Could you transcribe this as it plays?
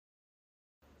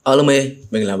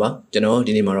အားလုံးပဲမင်္ဂလာပါ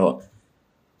ကျွန်တော်ဒီနေ့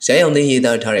မှာတော့ဆရာအောင်သိရေး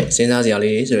သားထားတဲ့စဉ်းစား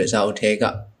စရာလေးဆိုတဲ့စာအုပ်ထဲ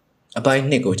ကအပိုင်း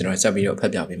2ကိုကျွန်တော်ဆက်ပြီးတော့ဖ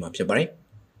တ်ပြပေးမှာဖြစ်ပါ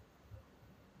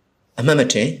တယ်အမှတ်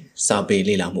မထင်စာပေ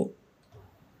လေ့လာမှု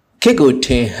ခေတ်ကိုထ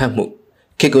င်ဟပ်မှု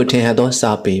ခေတ်ကိုထင်ဟပ်သော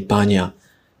စာပေဘာညာ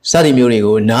စသည်မျိုးတွေ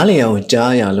ကိုနားလည်အောင်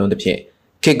ကြားရလုံးသဖြ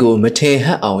င့်ခေတ်ကိုမထင်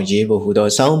ဟပ်အောင်ရေးဖို့ဟူသော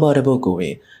စောင်းပါတစ်ပုဒ်ကို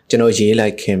ပင်ကျွန်တော်ရေးလို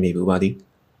က်ခင်မိဘူးပါ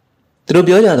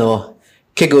သည်သူတို့ပြောကြသော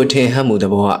ခေတ်ကိုထင်ဟပ်မှု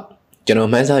သဘောကကျွန်တော်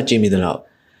မှန်းဆကြည့်မိသ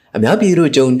လောက်အများပြည်သူ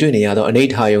ကြုံတွေ့နေရသော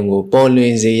အနေထားယုံကိုပေါ်လွ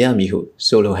င်စေရမည်ဟု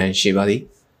ဆိုလိုဟန်ရှိပါ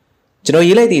သည်ကျွန်တော်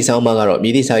ရေးလိုက်သည့်ဆောင်းပါးကတော့မြ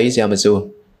ည်သည့်စာရေးဆရာ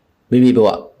မစိုးမိမိဘ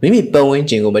ဝမိမိပတ်ဝန်း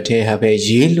ကျင်ကိုမထင်ဟပ်ပဲ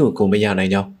ရေးလို့ကိုမရ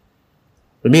နိုင်ကြောင်း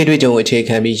မိမိတွေ့ကြုံအခြေ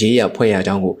ခံပြီးရေးရဖွဲ့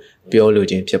ရကြောင်းကိုပြောလို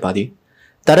ခြင်းဖြစ်ပါသည်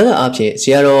တာရကအဖြစ်ဆ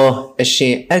ရာတော်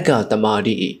အရှင်အက္ခတမာတိ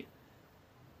၏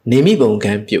နေမိ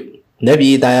ဘုံကံပြု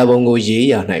နတ်ပြည်တာယာဘုံကိုရေး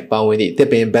ရ၌ပါဝင်သည့်တစ်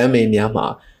ပင်ပန်းမင်းများမှာ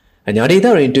အညာဒေသ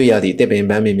တွင်တွေ့ရသည့်တစ်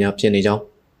ပင်ပန်းမင်းများဖြစ်နေကြောင်း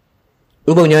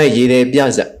ဥပုံညာရဲ့ရေး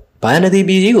တဲ့ပြဆက်ဘာ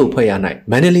နတိပြည်ကြီးကိုဖွဲ့ရ၌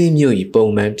မန္တလေးမြို့၏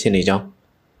ပုံမှန်ဖြစ်နေကြောင်း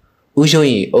ဦးရှုံး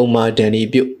၏အုံမာဒန်ဒီ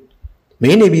ပြုမ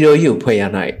င်းနေပြည်တော်ကြီးကိုဖွဲ့ရ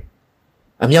၌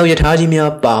အမြောက်ယထာကြီးများ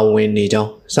ပါဝင်နေကြောင်း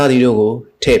စသည်တို့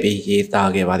ကိုထည့်ပြီးရေး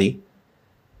သားခဲ့ပါ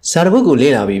သည်စာတပုဒ်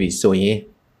ကိုလေ့လာပြီးဆိုရင်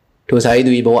ထိုစာရေးသူ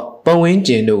၏ဘဝပတ်ဝ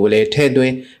န်းကျင်တို့ကိုလည်းထည့်သွ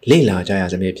င်းလေ့လာကြ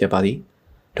ရစမြဲဖြစ်ပါသည်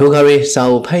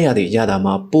ထိုခါရီစာအုပ်ဖတ်ရသည့်ရတာ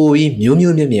မှာပိုပြီး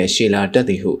မျိုးမျိုးမြတ်မြတ်ရှေလာတတ်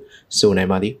သည်ဟုဆို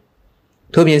နိုင်ပါသည်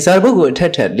ထို့ပြင်စာတပုဒ်ကိုအထ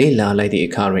က်ထက်လေ့လာလိုက်သ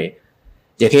ည့်အခါတွင်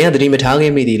ရခိုင်ကသတိမထား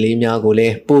ခဲ့မိသည့်လေးများကိုလ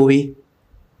ည်းပိုပြီး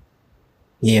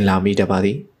မြင်လာမိတတ်ပါသ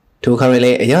ည်ထိုခါတွင်လ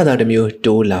ည်းအရသာတစ်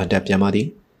မျိုးတိုးလာတတ်ပြန်ပါ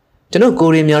သည်ကျွန်တော်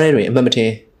ကိုရီများတဲ့တွင်အမှတ်မ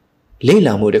ထင်လေ့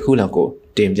လာမှုတစ်ခုလောက်ကို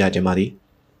တင်ပြခြင်းပါ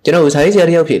သည်ကျွန်တော်စာရေးဆရာ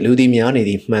တစ်ယောက်ဖြစ်လူ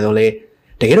သည်များနေသည်မှန်တော့လေ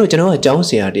တကယ်တော့ကျွန်တော်ကကျော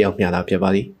င်းဆရာတစ်ယောက်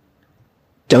မျှသာဖြစ်ပါသည်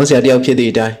ကျောင်းဆရာတစ်ယောက်ဖြစ်သည့်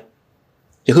အတို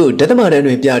င်းယခုဒသမတ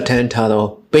န်းတွင်ပြဋ္ဌာန်းထားသော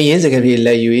ပင်ရင်းစကားပြေ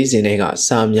လက်ရွေးစဉ်တွေကစာ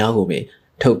များကိုပင်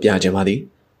ထုတ်ပြခြင်းပါသည်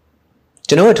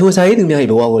ကျွန်တော်ကထိုစာရေးသူများ၏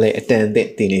ဘဝကိုလည်းအတန်အသင့်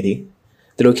သိနေ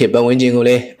သည်သူတို့ခေတ်ပတ်ဝန်းကျင်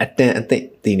ကိုလည်းအတန်အသင့်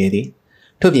သိနေ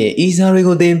သည်ထို့ပြင်ဤစာ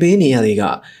တွေကိုသင်ပေးနေရသည်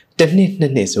ကတစ်နှစ်နှ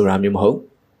စ်နှစ်ဆိုတာမျိုး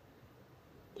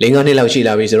မဟုတ်၄-၅နှစ်လောက်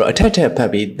ရှိလာပြီဆိုတော့အထက်ထက်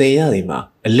ဖတ်ပြီးသင်ရသည်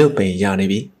မှာအလွတ်ပင်ရနေ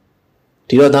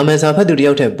ပြီဒီတော့ဒါမှန်စာဖတ်သူ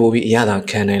တယောက်ထက်ပိုပြီးအရသာ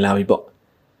ခံနိုင်လာပြီပေါ့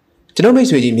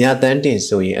ကျွန်တော်မိတ်ဆွေကြီးမြတ်တန်း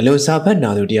တင်ဆိုရင်အလွန်စာ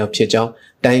ဖတ်နာသူတယောက်ဖြစ်ကြောင်း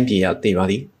တိုင်းပြည်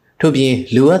ရသိပါသည်ထို့ပြင်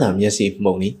လူ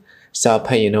ရသာမျက်စိမှုန်သည်စာဖ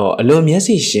တ်ရင်တော့အလွန်မျက်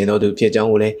စိရှင်တော်သူဖြစ်ကြော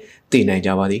င်းကိုလည်းသိ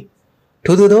နိုင်ကြပါသည်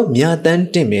ထို့သောမြတ်တ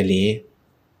န်းတင်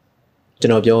မယ်လျင်ကျွ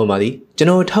န်တော်ပြောမှပါသည်ကျွန်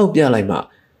တော်ထောက်ပြလိုက်မှ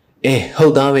ဟု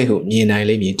တ်သားပဲဟုမြင်နိုင်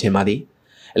လိမ့်မည်ထင်ပါသည်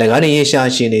အလကားနေရ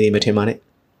ရှာရှင်နေသည်မထင်ပါ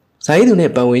နဲ့စာရေးသူ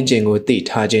နဲ့ပတ်ဝန်းကျင်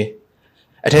ကိုသိထားခြ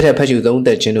င်းအထက်ထက်ဖတ်ယူသုံးသ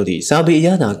က်ခြင်းတို့သည်စာပေ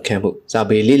အရသာခံ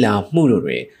မှုစာပေလေ့လာ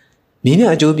မှုတို့တွင်မြင်းမြ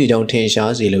အကျိုးပြုကြောင်း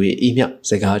ထင်ရှားစေလို၏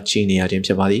ဤမြစကားချီနေရခြင်းဖြ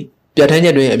စ်ပါသည်ပြဋ္ဌာန်းချ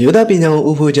က်တွင်အမျိုးသားပညာ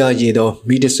ကိုဥဖို့ကြရေးသော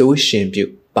မိတဆိုးရှင်ပြု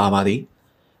ပါပါ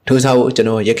သည်ထိုစာကိုကျွန်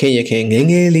တော်ရခင်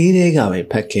ငယ်ငယ်လေးတည်းကပဲ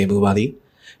ဖတ်ခဲ့ပူပါ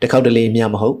သည်တစ်ခေါက်တလေ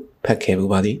မျှမဟုတ်ဖတ်ခဲ့ပူ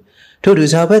ပါ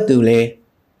သည်ထို့သူစာဖတ်သူလည်း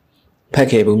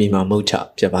ဖတ်ခဲ့ပူမိမှာမဟုတ်ချ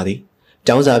ဖြစ်ပါ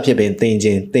သည်ကျောင်းစာဖြစ်ပင်သင်ခြ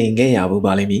င်းသင်ခဲ့ရ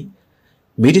ဘူးပါလိမ့်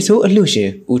မည်မိတဆိုး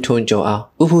အလှရှင်ဦးထွန်းကျော်အား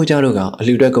ဥဖို့ကြတို့က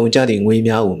အလှအတွက်ကုန်ကြသည့်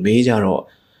ငွေများကို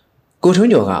မေးကြတော့ကိုထွ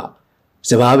န်းကျော်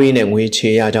ကစပားပေးနဲ့ငွေ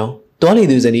ချေရကြောင်းတောလီ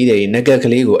သူဇနီးတဲ့နဂက်က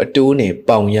လေးကိုအတိုးနဲ့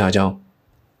ပေါင်ရကြော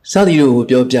င်းစသည်တို့ကို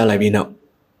ပြောပြလိုက်ပြီးနောက်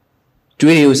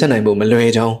ကျွေးတွေကိုဆက်နိုင်ဖို့မလွ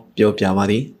ယ်ကြော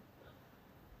င်းပြောပြပါသည်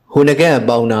ဟိုနဂက်က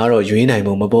ပေါင်တာတော့ရွေးနိုင်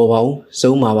ဖို့မပေါ်ပါဘူး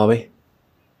စုံး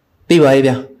မှာပါပဲသိပါရဲ့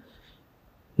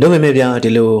ဗျာနှုတ်မဲ့ဗျာဒီ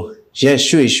လိုရက်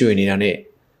ရွှေ့နေတာနဲ့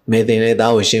မဲ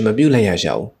တင်လဲသားကိုရှင်မပြုတ်လိုက်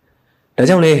ရရှာ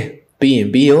ဘူးဒါကြောင့်လဲပြီး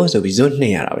ရင်ပြီးရောဆိုပြီးဇွတ်နှိ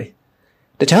မ့်ရတာပဲ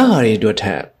တခြားဟာတွေအတွက်ထ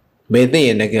က်မဲ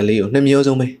တင်ရဲ့နဂက်လေးကိုနှစ်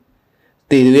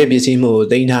မျိုးဆုံးပဲတည်သူရဲ့ပစ္စည်းမှုကို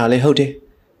တင်ထားလဲဟုတ်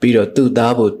တယ်ပြီးတော့သူ့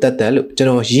သားဖို့တတ်တယ်လို့ကျွန်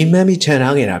တော်ရီမှန်းပြီးခြံ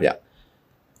ထားခဲ့တာဗျ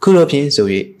ခုတော့ဖြင့်ဆို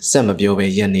၍စက်မပြောပဲ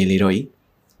ရက်နေလေတော့ဤ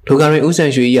ထိုကရင်ဦးဆ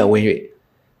န်ရွှေကြီးကဝင်၍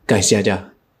ကန်ရှာကြ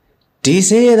ဒီ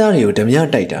စင်းရဲသားတွေကိုဓမြ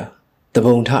တိုက်တာတ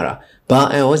ပုံထတာဘာ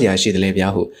အံ့ဩစရာရှိတယ်လဲဗျာ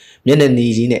ဟုမျက်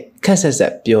နှာနီကြီးနဲ့ခက်ဆက်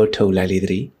ဆက်ပြောထုတ်လိုက်လေ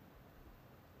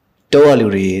သည်တော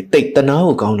ရလူတွေတိတ်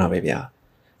တနာကိုကောင်းတာပဲ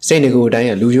ဗျာစိတ်ငကိုအတိုင်း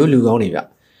ကလူရိုးလူကော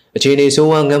င်းနေဗျအခြေအနေဆိုး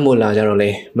ဝါးငတ်မွတ်လာကြတော့လဲ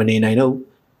မနေနိုင်တော့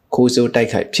ခိုးစိုး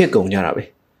တိုက်ခိုက်ဖြစ်ကုန်ကြတာ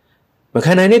ပဲ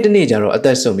မခံနိုင်တဲ့တနေ့ကျတော့အ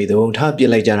သက်ဆုံးပြီးသဘုံထားပြစ်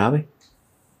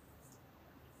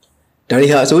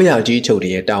လိုက်ကြတာပဲဒါရီဟာအစိုးရကြီးချုပ်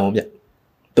တွေရဲ့တာ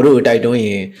ဝန်ဗျသူတို့တိုက်တွန်းရ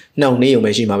င်နှောင့်နှေးရုံ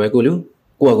ပဲရှိမှာပဲ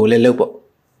ကိုလူကိုကကိုလည်း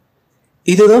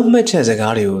လှုပ်ပေါ့ဤသို့သောမှတ်ချက်စ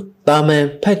ကားတွေကိုတာမန်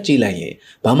ဖတ်ကြည့်လိုက်ရင်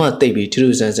ဘာမှသိပ်ပြီး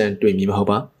ထူးထူးဆန်းဆန်းတွေ့မြင်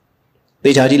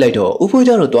မဟုတ်ပါသေချာကြည့်လိုက်တော့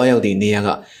ဥဖိုးကြတို့တွားရောက်သည့်နေရာ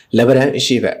ကလက်ဗရန်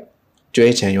အရှိ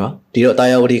ဘက်ကျွဲချံ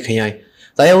ရွာဒီတော့တာယာဝတီခရိုင်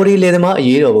တာယာဝတီလေသမားအ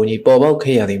ရေးတော်ဘုံကြီးပေါ်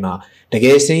ပေါက်ခဲ့ရသည်မှာတ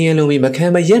ကယ်စင်းရဲလုံးပြီးမခံ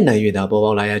မရက်နိုင်၍သာပေါ်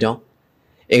ပေါက်လာရကြော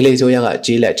င်းအင်္ဂလိပ်ဆိုရ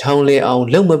ကကြေးလက်ချောင်းလဲအောင်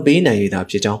လုံမပေးနိုင်၍သာ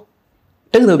ဖြစ်ကြော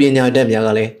င်းတက္ကသိုလ်ပညာတတ်များ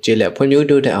ကလည်းကြေးလက်ဖွံ့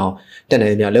ဖြိုးတိုးတက်အောင်တက်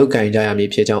နိုင်များလောက်ကင်ကြရ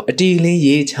မည်ဖြစ်ကြောင်းအတီလ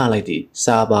င်းရေးချလိုက်သ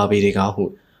ည့်စာပါပေတွေကဟု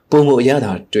ပုံမှုအရ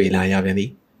သာတွေ့လာရပြန်သည်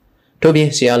ထို့ပြင်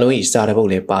ဆရာလုံး၏စာ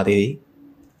တပုတ်လည်းပါသေး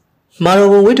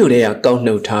သည်မာတော်ဘုံဝိတုတွေက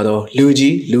ကောက်နှုတ်ထားသောလူ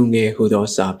ကြီးလူငယ်ဟူသော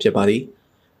စာဖြစ်ပါ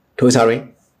သည်ထိုစာတွင်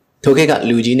ထိုခေတ်က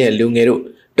လူကြီးနှင့်လူငယ်တို့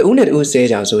တဦးနှင့်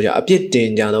တဦးဆဲကြဆိုကြအပြစ်တ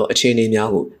င်ကြသောအခြေအနေများ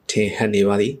ကိုထင်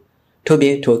ဟပ်နေပါသည်ထို့ပြ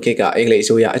င်ထိုခေတ်ကအင်္ဂလိပ်အ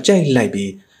စိုးရအကြိုက်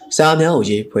လိုက်ပြီးစာများကို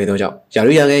ရေးဖွယ်သောကြော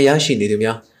င့်ယာရုယာခဲရ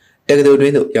ရှိနေသူများတက္ကသိုလ်တွ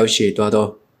င်သို့ရောက်ရှိသွား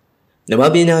သောန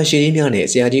မပညာရှင်ကြီးများနှ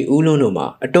င့်ဆရာကြီးဦးလွ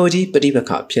န်းတို့မှအတော်ကြီးပဋိပက္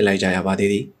ခဖြစ်လိုက်ကြရပါသေး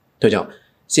သည်ထို့ကြောင့်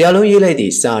ဆရာလုံးရေးလိုက်သ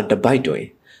ည့်စာတ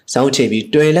ပိုက်တွင်စောင်းချိပြီး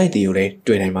တွေ့လိုက်သည်ကိုလ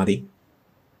ည်းတွေ့နိုင်ပါ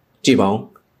သည်ကြည့်ပါဦး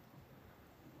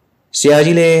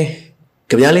ဆရာကြီးလ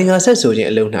ည်းကြပြားလင်္ကာဆက်ဆိုခြင်း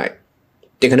အလုံး၌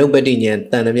တေခနုပတိ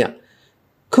ဉဏ်တန်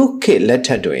သည်မြခုခေတ်လက်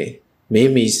ထက်တွင်မ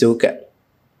င်းမီစိုးကပ်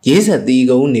ရေးဆက်တီ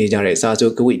ကုန်းနေကြတဲ့စာ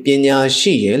ဆိုကဝိ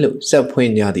ပညာရှိရဲ့လို့စက်ဖွ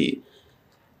င့်ကြသည်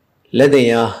လက်တင်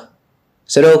ရာ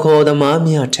စရောခေါ်သမား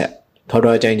များ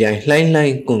ထက်ထော်တော်ကြိုင်ကြိုင်လှိုင်းလှို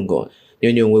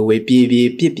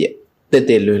င်းကွန်ကွန်ညွညွဝေဝေပြေးပြေးပြစ်ပြက်တက်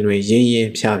တက်လွင်လွင်ရင်းရ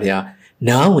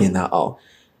င်းဖြားဖြားနားဝင်သာအောင်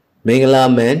မင်္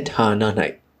ဂလာမန်ဌာန၌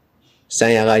ဆံ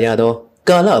ရကရသော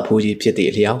ကာလအဖိုးကြီးဖြစ်သည့်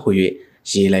အလျောက်ဟူ၍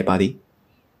ရေးလိုက်ပါ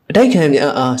သည်အ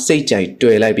တိုက်ခံများအားစိတ်ကြိုက်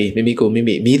တွေ့လိုက်ပြီးမိမိကိုမိ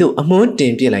မိတို့အမွှန်းတ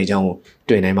င်ပြလိုက်ကြောင်း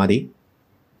တွေ့နိုင်ပါသည်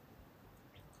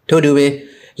ထို့တူ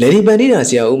ပင်လေဒီပန္တိတာ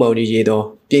ဆရာဦးမောင်ကြီးရေးသော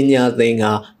ပညာသ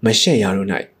င်္ကာမရှက်ရတို့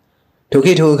၌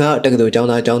ထိုခေတ်ထိုအခါတက္ကသိုလ်ကျော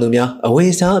င်းသားကျောင်းသူများအ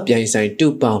ဝေးစားအပြိုင်ဆိုင်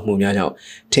တူပေါမှုများကြော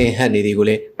င့်ထင်ဟပ်နေသည်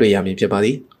ကိုလည်းတွေ့ရမည်ဖြစ်ပါသ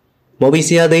ည်မော်ဘီ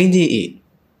ဆရာသိန်းကြီး၏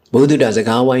ဘုဒ္ဓတာစ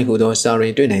ကားဝိုင်းဟူသောစာ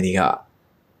ရင်တွေ့နိုင်သည်က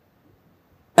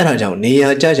အဲ့ဒါကြောင့်နေ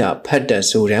ရာကြကြဖတ်တတ်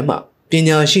ဆိုရမ်းမှပ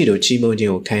ညာရှိတို့ချီးမွမ်းခြ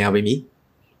င်းကိုခံရပါမည်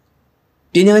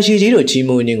ပညာရှိကြီးတို့ချီး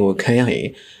မွမ်းခြင်းကိုခံရ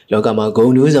ရင်လောကမှာဂု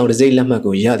ဏ်ထူးဆောင်တစ်စိတ်လက်မှတ်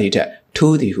ကိုရသည့်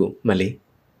ထက်ထူး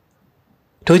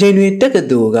သည်ဟုမှတ်လေထိုချိန်တွင်တက္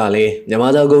ကသိုလ်ကလ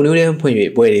ည်းမြန်မာစာဂုဏ်ထူးတန်းဖွင့်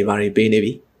၍ပွဲတွေပါ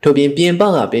ပေးနေပြီထို့ပြင်ပြင်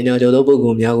ပကပညာကျော်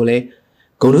သောပုဂ္ဂိုလ်များကိုလ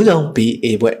ည်းဂုဏ်ထူးဆောင် BA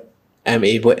ဘွဲ့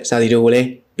MA ဘွဲ့စာတီတို့ကိုလ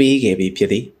ည်းပေး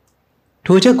ခဲ့ပြီးဖြစ်သည်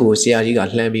ထိုချက်ကိုဆရာကြီးက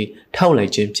လှမ်းပြီးထောက်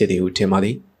လိုက်ခြင်းဖြစ်သည်ဟုထင်ပါ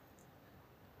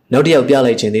သည်နောက်တစ်ယောက်ပြ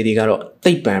လိုက်ခြင်းသည်ကတော့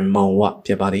သိပ္ပံမောင်ဝဖြ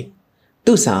စ်ပါ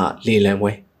သည်သူ့စာလေလံ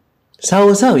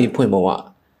ပွဲစာအုပ်စာပြီးဖွင့်ပေါ်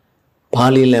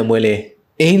ကဘာလေလံပွဲလဲ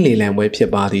အင်းလေလံ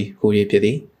ပွဲဖြစ်ပါသည်ဟူ၍ဖြစ်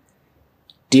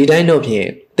သည်ဒီတိုင်းတော့ဖြင့်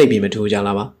သိပ်ပြီးမထူးကြ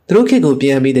လားပါသူတို့ခေတ်ကိုပြ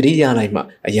န်ပြီးတတိယ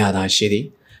လိုက်မှအရာသာရှိသည်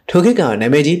ထိုခေတ်ကနာ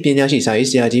မည်ကြီးပညာရှိစာရေး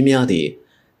ဆရာကြီးများသည်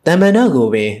တမ္ပန္နကို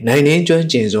ပင်နိုင်နှင်းကျွ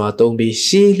မ်းကျင်စွာသုံးပြီး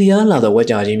ရှည်လျားလာ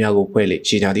သောဝါကြကြီးများကိုဖွဲ့လေ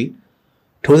ရှိကြသည်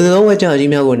ထိုသောဝါကြကြီး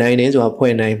များကိုနိုင်နှင်းစွာ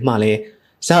ဖွဲ့နိုင်မှလ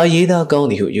ည်းစာအရေးသားကောင်း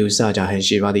သည်ဟုယူဆကြ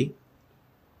ဟန်ရှိပါ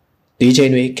သည်ဒီချိန်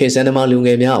တွင်ခေတ်စံသမားလူ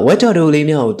ငယ်များဝါကြတို့လေး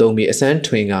များကိုသုံးပြီးအစမ်းထွ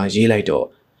င်ကရေး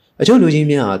လိုက်တော့အ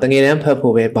ချို့လူကြီးများတငယ်တန်းဖတ်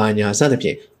ဖို့ပဲဘာညာစသဖြ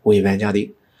င့်ဝေဖန်ကြ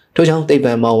သည်ထို့ကြောင့်သိပ္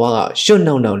ပံမောင်ဝါက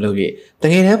ရှွတ်နှောက်နှောက်လုပ်၍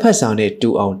တငယ်တန်းဖတ်စာနှင့်တူ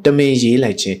အောင်တမင်ရေး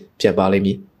လိုက်ခြင်းဖြစ်ပါလိမ့်မ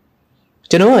ည်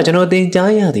ကျွန်တော်သင်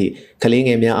ကြားရသည့်ကလေးင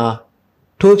ယ်များ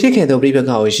အားထိုဖြစ်ခဲ့သောပြိပက္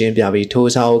ခကိုရှင်းပြပြီးထို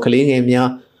စာကိုကလေးငယ်များ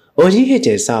အိုကြီးဟစ်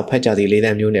ကျဲစာဖတ်ကြသည့်လေးတ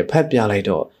န်းမျိုးနဲ့ဖတ်ပြ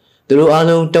လိုက်တော့သူတို့အား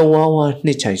လုံး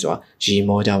တဝါဝါနှစ်ချိုင်စွာရီ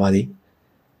မောကြပါသည်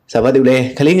စာဖတ်သူလ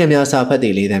ည်းကလေးငယ်များစာဖတ်သ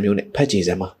ည့်လေးတန်းမျိုးနဲ့ဖတ်ကြည့်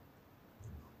စမ်းပါ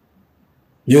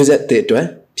မျိုးဆက်တဲ့အတွက်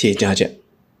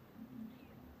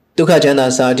ဖြေကြားချက်ဒုက္ခချ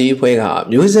မ်းသာစာတီးဖွဲ့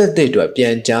ကမျိုးဆက်တဲ့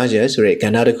အတွက်ပြန်ကြားချက်ဆိုတဲ့က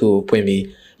ဏ္ဍတစ်ခုကိုဖွင့်ပြီး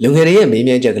လူငယ်တွေရဲ့မေး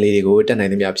မြန်းချက်ကလေးတွေကိုတက်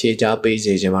နိုင်သမျှဖြေကြား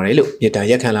ပေးစေချင်ပါတယ်လို့မြေတား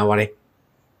ရက်ခံလာပါတယ်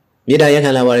မြေတား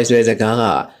ရက်ခံလာပါတယ်ဆိုတဲ့စကား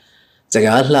ကစ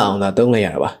ကားလှအောင်သာသုံးလိုက်ရ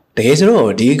တာပါတကယ်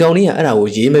ဆိုတော့ဒီကောင်လေးကအဲ့ဒါကို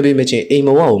ရေးမပေးမချင်းအိမ်မ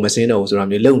ဝကိုမစင်းတော့ဘူး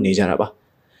ဆိုတာမျိုးလုပ်နေကြတာပါ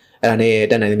အဲ့ဒါနဲ့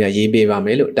တက်နိုင်သမျှရေးပေးပါ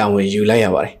မယ်လို့တာဝန်ယူလိုက်ရ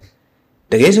ပါ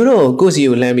တယ်တကယ်ဆိုတော့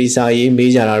ကိုစီကိုလှမ်းပြီးစာရေး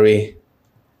မေးကြတာတွေ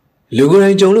လူကိုယ်တို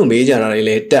င်ကြုံလို့မေးကြတာတွေ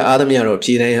လည်းတက်အားသမျှတော့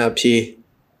ဖြေတို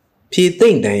င်းဟာဖြေသိ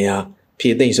မ့်တို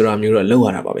င်းဟာဖြေသိမ့်ဆိုတာ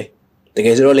မျိုးတော့လုပ်ရတာပါပဲတက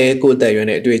ယ်ဆိုတော့လေကိုယ့်တက်ရွယ်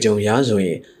နဲ့အတွေ့အကြုံရဆိုရ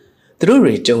င်သူတို့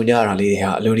တွေကြုံကြတာလေး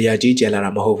တွေဟာအလိုတရာကြီးကျယ်လာတာ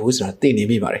မဟုတ်ဘူး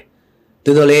ဆိုတာသိနေမိပါတယ်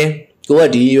သို့တော်လည်းကိုက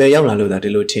ဒီရွယ်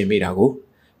ရောက်လာလို့သာဒီလို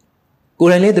ထင်မိတာကိုယ်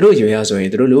တိုင်လည်းသူတို့ရွယ်ရဆိုရင်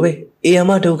သူတို့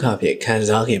လိုပဲအေယာမဒုက္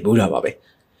ခဖြစ်ခံစားခဲ့ဘူးတာပါပဲ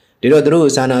ဒီတော့သူတို့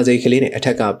စာနာစိတ်ကလေးနဲ့အ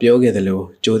ထက်ကပြောခဲ့သ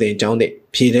လိုကြိုးသိမ်ကြော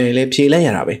င်းသိမ်ဖြေတယ်လည်းဖြေလိုက်ရ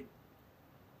တာပဲ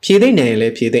ဖြေသိမ့်တယ်လ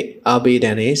ည်းဖြေသိမ့်အားပေးတ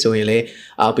ယ်နဲ့ဆိုရင်လ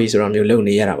ည်းအားပေးဆိုတာ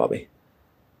မျိုးလုပ်နေရတာပါပဲ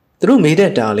သူတို့မေးတဲ့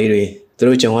တာလေးတွေသူ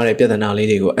တို့ကြုံရတဲ့ပြဿနာလေး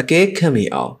တွေကိုအကဲခတ်မိ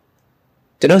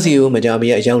အောင်ကျွန်တော်စီကိုမကြမီ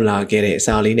ရောက်လာခဲ့တဲ့အ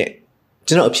စာလေးနဲ့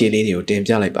ကျွန်တော်အဖြေလေးတွေကို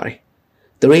တင်ပြလိုက်ပါ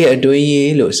တယ်သူတို့ရဲ့အတွင်း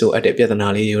ရေးလို့ဆိုအပ်တဲ့ပြ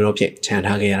ဿနာလေးတွေတော့ဖြင့်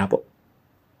ခြံထားခဲ့ရတာပေါ့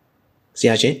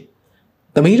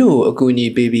ဆရာရှင်သမီးတို့အကူ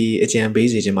အညီပေးပြီးအကြံ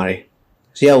ပေးစေချင်ပါတယ်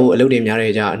ဆရာကိုအလုပ်တွေများ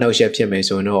တဲ့ကြအနှောက်အယှက်ဖြစ်မယ်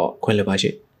ဆိုရင်တော့ခွင့်လွှတ်ပါရှ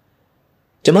င်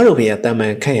ကျမတို့ဖေက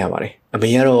တန်မှန်ခန့်ရပါတယ်အမေ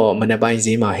ကတော့မနက်ပို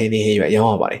င်းဈေးမှာဟင်းနေဟင်းရွက်ရော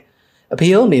င်းရပါတယ်အဖေ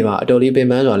ရောအမေပါအတော်လေး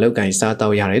ပင်ပန်းစွာလောက်ကင်စားတော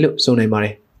က်ရတယ်လို့ဆိုနိုင်ပါ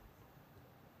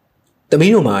တယ်သ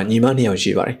မီးတို့မှာညီမ2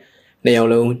ယောက်ရှိပါတယ်2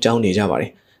ယောက်လုံးကျောင်းနေကြပါ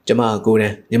တယ်ကျမက9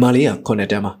တန်းညီမလေးက9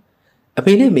တန်းပါ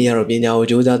အဖေနဲ့မေကတော့ပညာ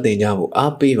ကိုစူးစမ်း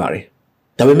သင်ကြဖို့အားပေးပါတယ်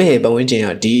ဒါပေမဲ့ပတ်ဝန်းကျင်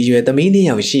ကဒီအရွယ်သမီး2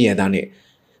ယောက်ရှိရတာနဲ့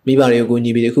မိဘတွေ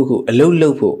ကိုညီပြီးတစ်ခုခု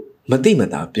အလုပ်လုပ်ဖို့မသိ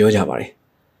မသာပြောကြပါတယ်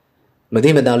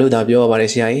မသိမသာလို့သာပြောရပါတယ်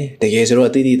ဆရာကြီးတကယ်ဆိုတော့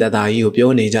တိတိတသာကြီးကို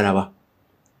ပြောနေကြတာပါ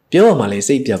ပြောရမှလ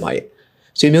ည်းစိတ်ပြတ်ပါရဲ့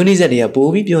ဆွေမျိုးနှိစက်တွေက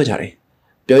ပိုးပြီးပြောကြ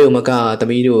တယ်ပြောရုံမက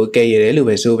သမီးတို့ကဲရတယ်လို့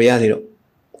ပဲဆိုပြရစီတော့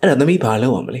အဲ့ဒါသ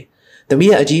မီးဘာလုပ်ရမလဲသ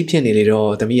မီးက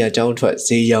အကြီးဖြစ်နေလေတော့သမီးကကြော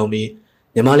င်းထွက်ဈေး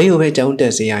ရောက်ပြီးညီမလေးကိုပဲကြောင်းတ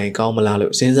က်စေရရင်ကောင်းမလားလို့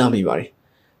စဉ်းစားမိပါတယ်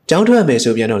ကြောင်းထွက်မယ်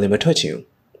ဆိုပြန်တော့လည်းမထွက်ချင်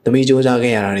ဘူးသမီးစူးစမ်း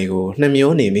ခဲ့ရတာတွေကိုနှ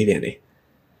မျောနေမိပြန်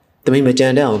တယ်သမီးမ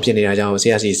ကြံတတ်အောင်ဖြစ်နေတာကြောင့်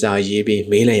ဆရာစီစာရေးပြီး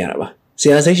မေးလိုက်ရတာပါဆ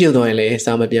ရာစိတ်ရှုပ်သွားရင်လည်း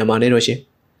စာမပြန်ပါနဲ့တော့ရှင်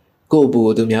ကို့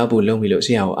အပူသူများပူလုံးပြီလို့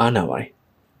ဆရာကိုအားနာပါတယ်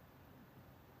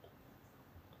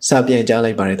စာပြန်ကြား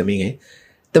လိုက်ပါတယ်သမီး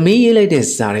ငယ်သမီးရေးလိုက်တဲ့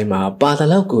စာထဲမှာပါတ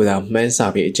လောက်ကိုသာမှ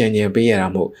န်းစာပြီးအကြံဉာဏ်ပေး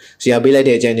ရတာမို့ဆရာပေးလိုက်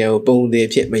တဲ့အကြံဉာဏ်ကိုပုံသေး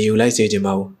ဖြစ်မယူလိုက်စေချင်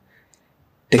ပါ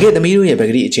ဘူးတကယ်သမီးတို့ရဲ့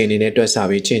ပဂတိအခြေအနေနဲ့တွက်စာ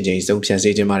ပြီးချင်းချင်းဆုံးဖြတ်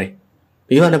စေချင်ပါ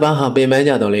တယ်မိဘနှစ်ပါးဟာပင်ပန်း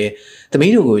ကြတော့လေ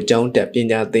သမီးတို့ကိုကြောင်းတက်ပ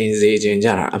ညာသင်စေခြင်းကြ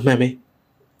တာ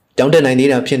အမှန်ပဲကြောင်းတက်နိုင်နေ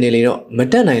တာဖြစ်နေလေတော့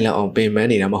မတက်နိုင်လောက်အောင်ပင်ပန်း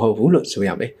နေတာမဟုတ်ဘူးလို့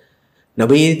ဆိုရမယ်နောက်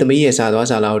ပြီးသမီး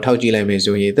ရဲ့စာသွားစာလာကိုထောက်ကြည့်လိုက်မယ်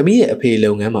ဆိုရင်သမီးရဲ့အဖေ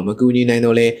လုပ်ငန်းမှာမကူညီ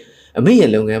နိုင်တော့လေအမေ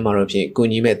ရဲ့လုပ်ငန်းမှာတော့ဖြ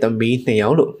င့်ကူညီမဲ့သမီး2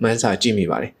ယောက်လို့မှန်းစာကြ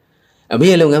ည့်မိပါတယ်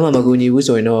အမေရဲ့လုပ်ငန်းမှာမကူညီ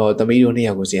ဘူးဆိုရင်တော့သမီးတို့2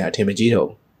ယောက်ကိုဆရာအထင်မကြီးတော့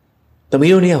ဘူးသ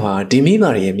မီးတို့2ယောက်ဟာဒီမိဘ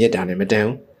တွေရဲ့မြတ်တာနဲ့မ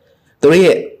တန်ဘူးသူတို့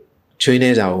ရဲ့ချွေး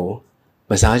နေစာ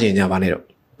ကိုမစားချင်ကြပါနဲ့တော့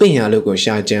ပင့်ရလို့ကို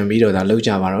ရှာကြံပြီးတော့ဒါ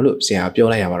လောက်ကြပါတော့လို့ဆရာပြော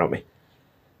လိုက်ရပါတော့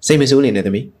မယ်စိတ်မဆိုးနေနဲ့သ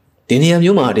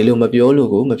မီးဒီနေရာမျိုးမှာဒီလို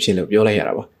မပြောလို့ကိုမဖြစ်လို့ပြောလိုက်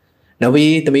ရတာပါနောက်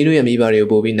ပြီးသမီးတို့ရဲ့မိဘတွေကို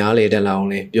ပို့ပြီးနားလေတက်လာ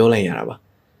အောင်လဲပြောလိုက်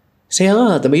ရတာပါဆရာ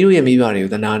ကသမီးတို့ရဲ့မိဘတွေ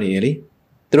ကိုသနာနေ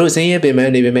ရလေသူတို့စင်းရဲပင်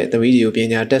ပန်းနေပေမဲ့သမီးတွေကိုပ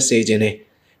ညာတက်စေခြင်း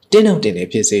နဲ့တင်းအောင်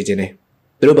တင်နေဖြစ်စေခြင်း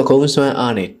နဲ့သူတို့ပကုံးစွ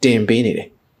မ်းအားနဲ့တင်ပေးနေတယ်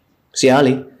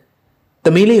ဆရာလေသ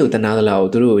မီးလေးကိုသနာသလား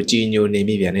ကိုသူတို့ကိုကြည်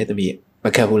ညိုနေမိပြန်တယ်သမီးရဲ့မ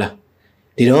ခက်ဘူး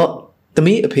လားဒီတော့သ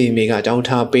မီးအဖေအမေကအကြောင်း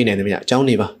ထားပေးနေတယ်မြတ်အကြော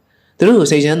င်းနေပါသူတို့ကို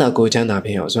စိတ်ချမ်းသာကိုယ်ချ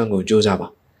မ်းသာဖြစ်အောင်စွမ်းကိုကြိုးစားပါ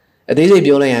အသေးစိတ်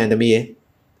ပြောလိုက်ရရင်သမီးရဲ့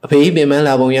အဖေကြီးပင်ပန်း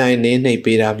လာပုံရရင်နင်းနှိပ်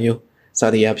ပေးတာမျိုး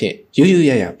စသည်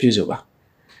အဖြစ်ယူယူရရပြုစုပါ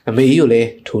အမေကြီးကိုလည်း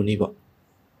ထိုးနည်းပေါ့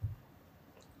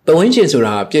ပဝင်းချင်ဆိုတာ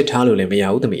ပြစ်ထားလို့လည်းမ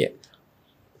ရဘူးသမီး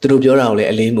ရဲ့သူတို့ပြောတာကိုလည်း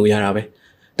အလေးမူ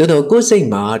ရတာပဲတော်တော်ကိုယ်စိတ်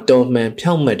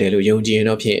မှာတော်မှန်ဖြောင့်မတ်တယ်လို့ယုံကြည်ရင်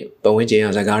တော့ဖြင့်ပဝင်းချင်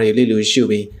ရစကားတွေလိလူ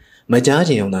ရှုပြီးမကြား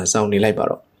ချင်အောင်သာစောင့်နေလိုက်ပါ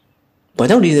တော့ဘာ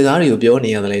ကြောင့်ဒီစကားတွေ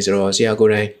ကိုပြောနေရတယ်လဲဆိုတော့ဆရာကို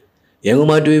ယ်တိုင်ရန်ကုန်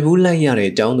မှာတွေ့ဘူးလိုက်ရ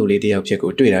တဲ့ကျောင်းသူလေးတယောက်ဖြစ်ကို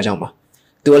တွေ့တာကြော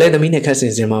င့်ပါသူကလည်းသမီးနဲ့ခက်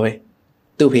ဆင်စင်ပါပဲ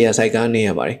သူ့ဖေကစိုက်ကားနေ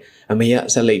ရပါတယ်အမေက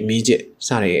ဆက်လက်မီးကျစ်စ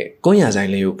တဲ့ကွန်းရဆိုင်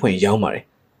လေးကိုဖွင့်ရောင်းပါတယ်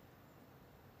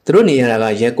သူတို့နေရတာက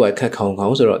ရက်ကွက်ခက်ခေါင်ခေါ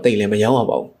င်ဆိုတော့တိတ်လည်းမရောင်း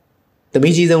ရပါဘူး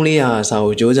သမီးကြီးဆုံး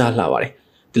လေးဟာစာကိုကြိုးစားလှပါ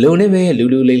တယ်ဒီလို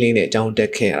နဲ့ပဲလူလူလေးလေးနဲ့အကြောင်း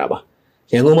တက်ခဲ့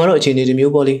ရတာပါရန်ကုန်မှာတော့အခြေအနေ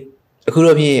တစ်မျိုးပေါ့လေ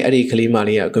အခုတော့ဖြင့်အဲ့ဒီကလေးမ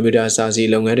လေးကကွန်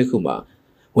ပျူတာစာစီလုပ်ငန်းတစ်ခု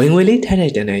မှာဝင်ငွေလေးထိုက်ထို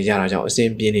က်တန်တန်ရတာကြောင့်အဆင်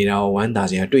ပြေနေတာကိုဝမ်းသာ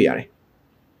စရာတွေ့ရ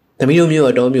တယ်သမီးတို့မျိုး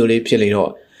အတော်မျိုး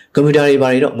လေးဖြစ်လေတော့ကွန်ပျူတာ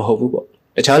တွေဘာတွေတော့မဟုတ်ဘူးပေါ့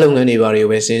တခြားလုပ်ငန်းတွေဘာတွေကို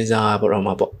ပဲစဉ်း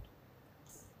စားပေါ်တော့မှာပေါ့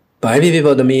ဘာဖြစ်ဖြစ်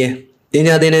ပေါ့သမီးရဲ့တင်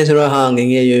ညာတင်နေဆိုတော့ဟာ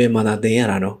ငငယ်ရွယ်ရွယ်မှသာတင်ရ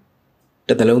တာနော်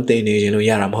တစ်သလုံးတင်နေခြင်းလို့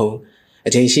ရတာမဟုတ်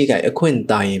အချိန်ရှိကြအခွ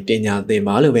င့်တာရင်ပညာသင်ပါ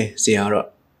လို့ပဲ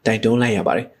ဆရာတော့တိုက်တွန်းလိုက်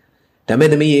ရပါတယ်ဒါ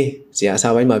မဲ့သမီးရေဆရာ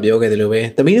အစာပိုင်းမှာပြောခဲ့သ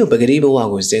လိုပဲသမီးတို့ပဂတိဘ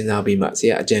ဝကိုစဉ်းစားပြီးမှဆ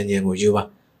ရာအကြံဉာဏ်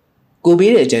ကိုယူပါကို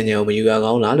ပေးတဲ့အကြံဉာဏ်ကိုမယူ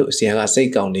ရကောင်းလားလို့ဆရာကစိတ်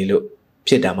ကောင်းနေလို့ဖြ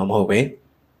စ်တာမှ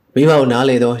မဟုတ်ပဲမိဘကိုနား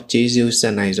လေတော့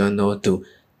ဂျေဇုစံနိုင်စွမ်းသောသူ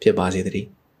ဖြစ်ပါစေတည်း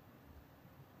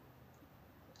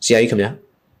ဆရာကြီးခင်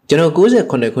ဗျာကျွန်တော်68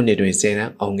ခုနှစ်တွင်ဆယ်တ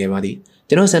န်းအောင်ခဲ့ပါသည်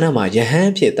ကျွန်တော်ဆန္ဒမှာယဟန်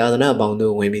ဖြစ်သာသနာပေါ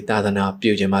င်းတို့ဝင်ပြီးသာ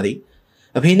သနာပြုခြင်းပါသည်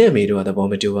အဖေနဲ့မေတို့ကသ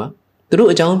ဘောမတူပါသူတို့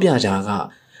အကြောင်းပြကြ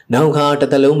ကနောက်ခါ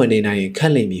တစ်သက်လုံးမနေနိုင်ရင်ခ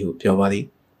က်လိမ့်မည်ဟုပြောပါ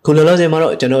သည်ခုလောလောဆယ်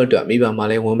မှာတော့ကျွန်တော်အတွက်မိဘ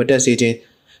မှာလည်းဝန်မတက်စေခြ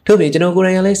င်းထို့ပြင်ကျွန်တော်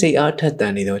ကိုယ်တိုင်ကလည်းစိတ်အားထက်သ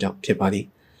န်နေသောကြောင့်ဖြစ်ပါ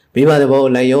သည်မိဘသဘော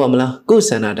လိုက်ရောအောင်မလားကိုယ်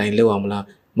ဆန္ဒတိုင်းလုပ်အောင်မ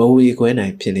လားမဝီခွဲနို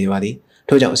င်ဖြစ်နေပါ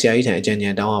သည်ထို့ကြောင့်ဆရာကြီးထံအ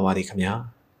ကြံဉာဏ်တောင်းရပါသည်ခင်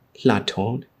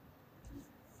ဗျာလှထွန်း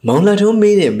မောင်လှထွန်း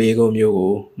မေးတဲ့မေကုံမျိုး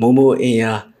ကိုမိုးမိုးအင်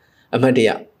ယာအမတ်တရ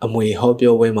အမွေ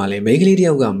ဟောပြောပွဲမှာလည်းမိန်းကလေး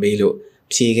တယောက်ကမေးလို့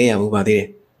ဖြေခဲ့ရမှုပါသေးတယ်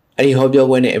အဲ့ဒီဟောပြော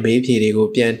ပွဲနဲ့အမေးဖြေတွေ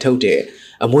ကိုပြန်ထုတ်တဲ့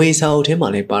အမွေစာအုပ်ထဲ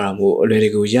မှာလည်းပါတာမို့အလွယ်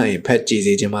တကူရရင်ဖတ်ကြ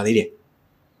ည့်စေချင်ပါသေး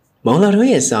တယ်မောင်လှထွ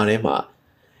န်းရဲ့စာထဲ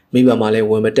မှာမိဘမှာလ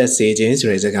ည်းဝင်မတက်စေခြင်းဆို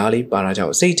တဲ့စကားလေးပါတာကြော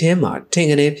င့်စိတ်ထဲမှာ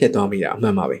ထင်ကနေဖြစ်သွားမိတာ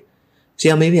အမှန်ပါပဲဆ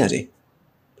ရာ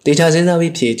မေးပြစေတေချာစဉ်း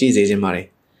စားပြီးဖြေကြည့်စေခြင်းပါ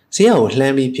တယ်ဆရာ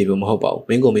ကိုလှမ်းပြီးဖြေဖို့မဟုတ်ပါ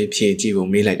ဘူးမင်းကိုမေးဖြေကြ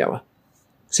ည့်ဖို့မေး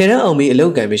လိုက်တာပါဆယ်တန်းအောင်ပြီးအလု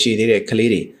တ်ကံမရှိသေးတဲ့ကလေး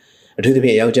တွေအထူးသဖြ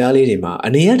င့်ယောက်ျားလေးတွေမှာ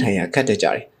အနေရထိုင်ရခတ်တတ်ကြ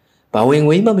တယ်ဘာဝင်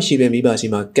ငွေမှမရှိပဲမိဘစီ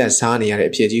မှာကတ်စားနေရ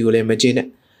တဲ့အဖြစ်ကြီးကိုလည်းမကျေန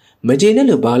ပ်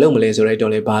လို့ဘာလို့မလဲဆို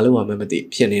တော့လည်းဘာလို့မှ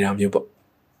မသိဖြစ်နေတာမျိုးပေါ့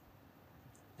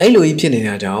အဲ့လိုကြီးဖြစ်နေ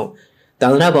တာကြော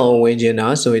င့်သာသနာ့ဘောင်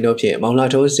ဝင်ကျင်တာဆိုရင်တော့ဖြင့်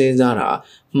မောင်လှထုံးစဉ်းစားတာ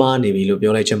မှားနေ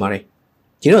ပြီလို့ပြောလိုက်ချင်ပါ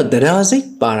တယ်ဒီတော့တ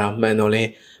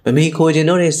ရားစိတ်ပါတာမှန်တော့လဲမမီ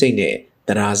ခိုကျင်တော့တဲ့စိတ်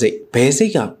နဲ့တရားစိတ်ဘယ်စိ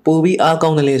တ်ကပိုပြီးအားကော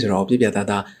င်းတယ်လဲဆိုတော့ပြပြသား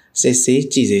သားစစ်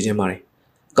ဆေးကြည့်စေချင်ပါ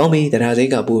တယ်ကောင်းပြီတရားစိတ်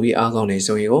ကပိုပြီးအားကော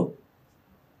င်းနေဆိုရင်ကို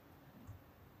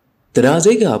တရား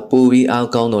စိတ်ကပူပြီးအား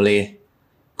ကောင်းတော့လေ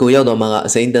ကိုရောက်တော့မှကအ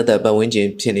စိမ့်သက်သက်ပတ်ဝန်းကျင်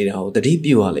ဖြစ်နေတာကိုတတိ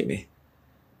ပြုရလိမ့်မယ်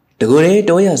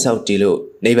တကူရဲတောရဆောက်တီလို့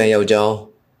နေပန်ယောက်ျောင်း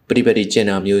ပฏิပတ်တိကျင်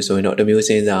နာမျိုးဆိုရင်တော့တမျိုးစ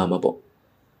ဉ်းစားရမှာပေါ့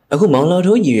အခုမောင်လာ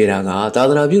ထိုးရည်ရတာ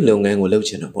ကသာသနာပြုလုပ်ငန်းကိုလုပ်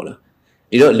ချင်တော့ပေါ့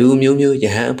လားဒီတော့လူမျိုးမျိုးယ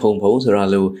ဟန်အဖုံဖုံ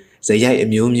ဆိုတာလို့ဇယိုက်အ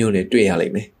မျိုးမျိုးနဲ့တွေ့ရလိ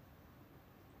မ့်မယ်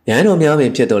ယဟန်တော်များ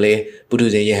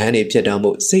ပင်ဖြစ်တော့လေပုထုဇဉ်ယဟန်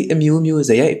တွေဖြစ်တာမို့စိတ်အမျိုးမျိုး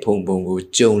ဇယိုက်အဖုံဖုံကို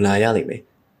ကြုံလာရလိမ့်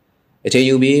မယ်အ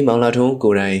ချိန်ယူပြီးမောင်လာထုံး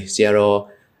ကိုယ်တိုင်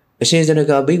ဆရာတော်အရှင်ဇန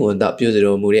ကဘိဝန်တပြုစု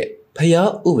တော်မူတဲ့ဖ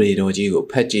ယားဥပဒေတော်ကြီးကို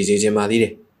ဖတ်ကြည့်စေခြင်းပါသေး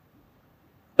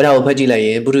တယ်အဲ့ဒါကိုဖတ်ကြည့်လိုက်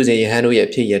ရင်ပုထုဇဉ်ယဟန်တို့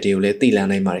ရဲ့ဖြစ်ရတွေကိုလည်းသိလာ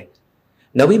နိုင်ပါတယ်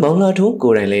နောက်ပြီးမောင်လာထုံး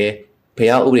ကိုယ်တိုင်လည်း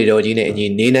ဖယားဥပဒေတော်ကြီးနဲ့အညီ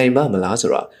နေနိုင်ပါမလားဆို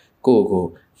တော့ကိုယ့်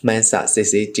ကိုမှန်းဆစစ်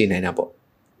ဆေးကြည့်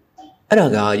နိုင်တာပေါ့အဲ့ဒါ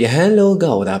ကယဟန်လော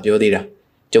ကကိုသာပြော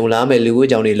သေးတာကြုံလာမဲ့လူဝိ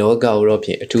ကြောင့်တွေလောက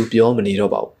ကိုတော့ဖြင့်အထူးပြော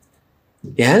မနေတော့ပါဘူး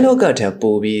ယဟန်လောက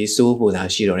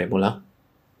ထပ်ပို့ပြီးစိုးဖို့သာရှိတော့တယ်မို့လား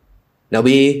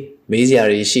နောက်ပြီးမေး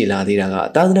စရာတွေရှိလာသေးတာ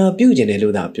ကသာသနာပြုကျင်တယ်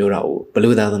လို့သာပြောတာကိုဘ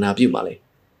လို့သာသနာပြု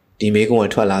မှာလဲဒီမေးခွန်းက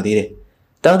ထွက်လာသေးတယ်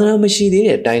သာသနာမရှိသေး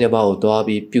တဲ့တိုင်းတစ်ပါးကိုသွား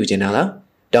ပြီးပြုကျင်တာလား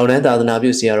တောင်တန်းသာသနာ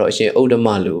ပြုဆရာတော်အရှင်ဥဒ္ဓမ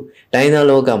လူတိုင်း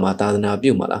သားလောကမှာသာ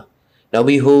သနာပြုမှာလား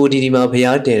နောက်ပြီးဟိုဒီ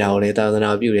မှာဘုရားတည်တာကိုလည်းသာ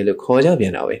သနာပြု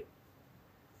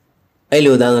တယ်လို့ခေါ်ကြပြန်တာပဲအဲ့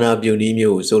လိုသာသနာပြုန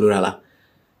ည်းမျိုးကိုဆိုလိုတာလား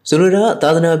ဆိုလိုတာ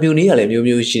သာသနာပြုနည်းကလည်းမျိုး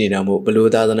မျိုးရှိနေတာမို့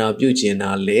ဘလို့သာသနာ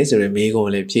ပြုကျင်တာလဲဆိုရယ်မေးခွ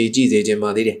န်းလည်းဖြေကြည့်စေခြင်း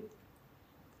ပါသေးတယ်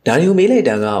ဒါတွေကိုမေးလိုက်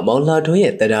တာကမောင်လာထွ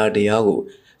န်းရဲ့တရားတရား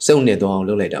ကိုစုံနေသွား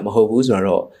အောင်လုပ်လိုက်တာမဟုတ်ဘူး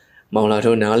ဆိုတော့မောင်လာ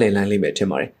ထွန်းနားလည်နိုင်လိမ့်မယ်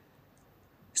ထင်ပါတယ်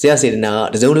ဆရာစေတနာ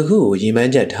ကတစုံတစ်ခုကိုရည်မှ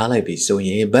န်းချက်ထားလိုက်ပြီးဆို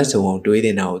ရင်ဘတ်စုံအောင်တွေး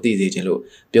တင်တာကိုသိစေခြ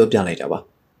င်းလို့ပြောပြလိုက်တာပါ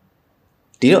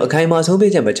ဒီတော့အခိုင်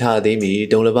အမာဆုံးဖြတ်ချက်မချ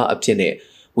သေးမီဒုံလဘအဖြစ်နဲ့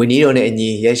ဝင်းကြီးတော်နဲ့အ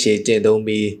ညီရက်ရှည်ကျင့်သုံး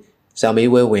ပြီးစာ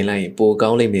မေးပွဲဝင်လိုက်ရင်ပို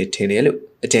ကောင်းလိမ့်မယ်ထင်တယ်လို့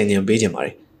အကြံဉာဏ်ပေးခြင်းပါ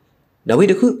တယ်နောက်ပြီး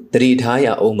တစ်ခုသတိထားရ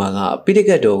အောင်မှာကပိဋ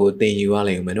ကတ်တော်ကိုသင်ယူရ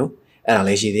လိမ့်မယ်နော်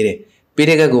အဲ့ဒါလည်းရှိသေးတယ်ပိ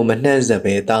ဋကတ်ကိုမနှံ့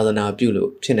ဆက်ပဲသာသနာ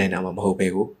ပြုလို့ဖြစ်နိုင်တာမှ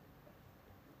မဟုတ်ပဲကို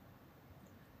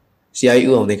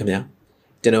ဆရာကြီးဦးအောင်သိခင်ဗျာ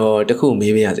ကျွန်တော်တခု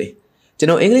မေးပါရစေ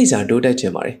ကျွန်တော်အင်္ဂလိပ်စာတိုး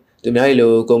တက်ချင်ပါတယ်သူများကြီး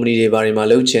လိုကုမ္ပဏီတွေဘာတွေ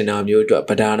မှာလုပ်ချင်တာမျိုး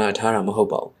အတွက်ပဒါနာထားတာမဟုတ်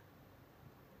ပါ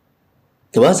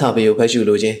ဘူးကမ္ဘာစာပေကိုဖတ်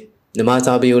ရှုလို့ချင်းမြန်မာစာ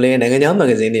ပေကိုလည်းနိုင်ငံခြား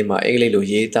မဂ္ဂဇင်းတွေမှာအင်္ဂလိပ်လို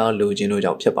ရေးသားလို့ခြ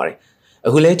င်းတို့ကြောင့်ဖြစ်ပါတယ်အ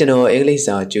ခုလဲကျွန်တော်အင်္ဂလိပ်စာ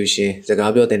ကျူရှင်စ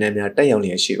ကားပြောသင်တန်းများတက်ရောက်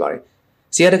လျက်ရှိပါတယ်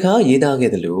ဆရာတခါရေးသား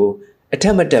ခဲ့တယ်လို့အထ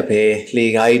က်မတက်ပဲ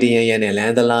လေကားကြီးတရရနဲ့လ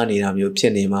မ်းသလားနေတာမျိုးဖြ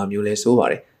စ်နေမှမျိုးလဲဆိုပါ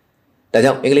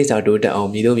တယ်ဒါကြောင့်အင်္ဂလိပ်စာတိုးတက်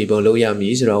အောင်မြည်လို့မြည်ပုံလုပ်ရမ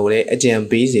ည်ဆိုတော့လည်းအ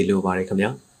ကြံပေးစီလိုပါတယ်ခင်ဗျာ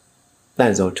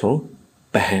တန့်စော်ထွ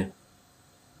န်းပ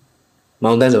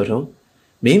ဟန်မောင်တန့်စော်ထွ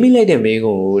န်းမေးမိလိုက်တဲ့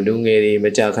မေးခွန်းကိုလူငယ်တွေမ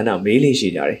ကြာခဏမေးလေးရှိ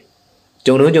ကြ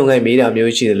တယ်ကြုံလုံးကြုံခိုက်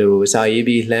မေးတာမျိုးရှိတယ်လို့စာ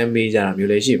ရေးပြီးလှမ်းမေးကြတာမျိုး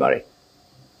လည်းရှိပါတယ်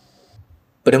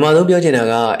ပထ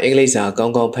မဆုံးပြောချင်တာကအင်္ဂလိပ်စာကော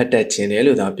င်းကောင်းဖတ်တတ်ခြင်း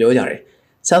တယ်လို့သာပြောကြတယ်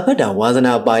စာဖတ်တာဝါသ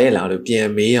နာပါရဲ့လားလို့ပြန်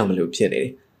မေးရမလို့ဖြစ်နေတယ်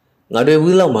ငါတွေ့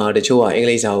ဘူးလောက်မှာတချို့ကအင်္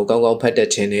ဂလိပ်စာကိုကောင်းကောင်းဖတ်တတ်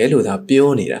ခြင်းတယ်လို့သာပြော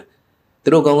နေတာသူ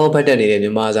တို့ကောင်းကောင်းဖတ်တတ်နေ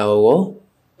တဲ့မြန်မာစာကို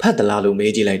ဖတ်သ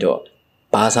လားလို့မေးကြည့်လိုက်တော့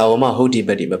ဘာစာကိုမှဟုတ်ဒီပ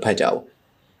တ်ဒီမဖတ်ကြ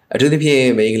ဘူးအထူးသဖြ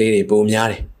င့်မိန်းကလေးတွေပုံများ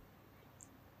တယ်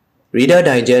Reader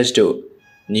Digest တို့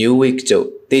New Week တို့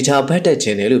တေချာဖတ်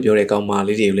တတ်ခြင်းတယ်လို့ပြောတဲ့ကောင်မ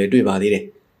လေးတွေကိုလည်းတွေ့ပါသေး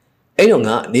တယ်အဲ့တော့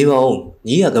ငါနေပါဦး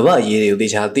ညီကကမ္ဘာအရေးတွေကိုတေ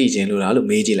ချာသိခြင်းလို့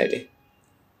လားလို့မေးကြည့်လိုက်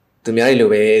တယ်သူများတွေ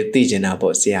လိုပဲသိခြင်းတာ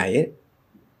ပေါ့ဆရာရဲ့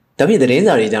ဒါပြင်သတ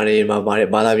င်းစာတွေကြားထဲမှာပါတဲ့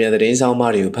ဘာသာပြန်သတင်းဆောင်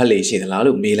မတွေကိုဖတ်လေရှိသ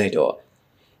လားလို့မေး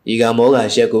လိုက်တော့ဤကမော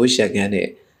ကရှက်ကိုရှက်ကန်း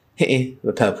နဲ့ဟ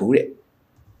င်းမဖတ်ဘူး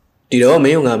တဲ့ဒီတော့မ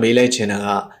င်းကမေးလိုက်ချင်တာ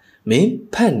ကမ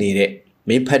င်းဖတ်နေ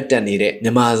တဲ့မင်းဖတ်တတ်နေတဲ့မြ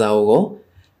န်မာစာအုပ်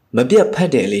ကိုမပြတ်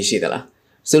ဖတ်တယ်လေးရှိသလား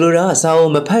ဆိုလိုတာစာအု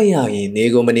ပ်မဖတ်ရရင်နေ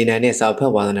ကိုမနေနိုင်တဲ့စာ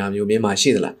ဖတ်ဝါသနာမျိုးမင်းမှာ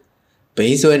ရှိသ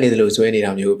လားဘိန်းဆွဲနေတယ်လို့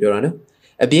ဆွဲနေတာမျိုးပြောတာနော်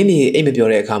အပြင်းပြေအိတ်မပြော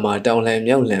တဲ့အခါမှာတောင်လှန်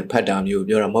မြောက်လှန်ဖတ်တာမျိုး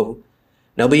ပြောတာမဟုတ်ဘူး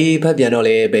နောက်ပြီးဖတ်ပြန်တော့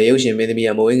လေဘယ်ရုပ်ရှင်မင်းသမီးက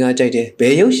မိုးဝင်းကားကြိုက်တယ်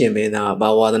ဘယ်ရုပ်ရှင်မင်းသားဘာ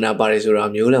ဝါသနာပါတယ်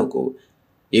ဆိုတာမျိုးလောက်ကို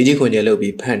ရေးကြီးခွန်ကျဲလုပ်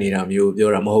ပြီးဖတ်နေတာမျိုး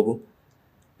ပြောတာမဟုတ်ဘူး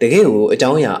တကယ်ကိုအကြော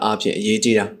င်းအရာအဖြစ်အ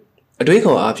ရေးကြီးတာအတွေး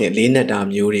ခေါ်အဖြစ်လေး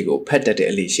နက်တာမျိုးတွေကိုဖတ်တတ်တဲ့အ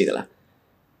လေးရှိသလား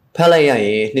ဖတ်လိုက်ရရ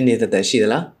င်နှစ်သက်သက်ရှိသ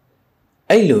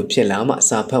လားအဲ့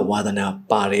လိုဖြစ်လာမှစာဖတ်ဝါ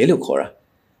သနာပါတယ်လို့ခေါ်တာ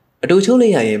အတူချုပ်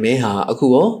လိုက်ရရင်မင်းဟာအခု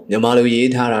ရောမြန်မာလူရေး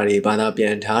ထားတာတွေဘာသာပြ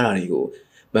န်ထားတာတွေ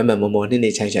ကိုမမမော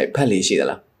မောနှစ်ချိုက်ချိုက်ဖတ်လေရှိသ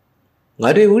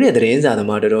လားငါတွေ့ဘူးတဲ့သတင်းစာ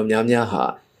သမားတော်တော်များများဟာ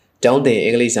ကျောင်းသင်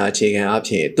အင်္ဂလိပ်စာအခြေခံအဖြ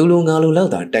စ်သူလိုငါလို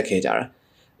လောက်သာတက်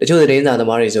ခဲ့ကြတာတချို့သတင်းစာ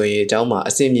သမားတွေဆိုရင်ကျောင်း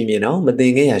မှာအဆင့်မြင့်မြင့်တော့မသ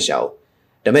င်ခဲ့ရရှာဘူး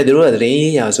ဒါပေမဲ့သူတို့ကသတ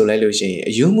င်းရေးရာဆိုလိုက်လို့ရှိရင်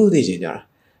အယူမှုသိချင်ကြတာ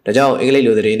ဒါကြောင့်အင်္ဂလိပ်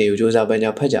လိုသတင်းတွေကိုစူးစမ်းပ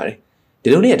န်းချဖတ်ကြ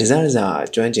တယ်ဒီလိုနဲ့တစားတ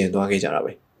စားကျွမ်းကျင်သွားခဲ့ကြတာ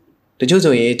ပဲတချို့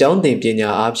ဆိုရင်ကျောင်းသင်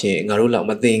ပညာအဖြစ်ငါတို့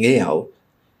လောက်မသင်ခဲ့ရဘူး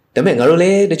ဒါပေမဲ့ငါတို့လ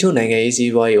ည်းတချို့နိုင်ငံ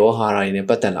ရေးစီးပွားရေးဩဟာရတွေ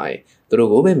နဲ့ပတ်သက်လာရင်သူတို့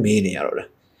ကိုပဲမေးနေ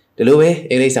ရတော့တာဒီလိုပဲ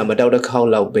အင်္ဂလိပ်စာမတောက်တစ်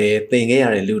ခေါက်လောက်ပဲသင်ခဲ့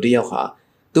ရတဲ့လူတစ်ယောက်ဟာ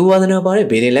သူဝါသနာပါတဲ့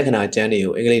ဗေဒင်လက္ခဏာကျမ်း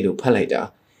တွေကိုအင်္ဂလိပ်လိုဖတ်လိုက်တာ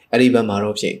အဲ့ဒီဘက်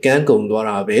မှာတော့ဖြင့်ကန်း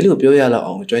ကုံသွားတာပဲလို့ပြောရ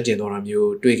လောက်အောင်ကျွမ်းကျင်သွားတာ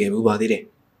မျိုးတွေ့ခဲ့မှုပါသေးတယ်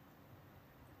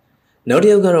နောက်တစ်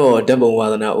ယောက်ကတော့ဓာတ်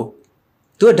ပုံဝါသနာဦး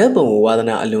သူကဓာတ်ပုံဝါ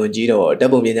သနာအလွန်ကြီးတော့ဓာ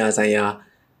တ်ပုံပညာ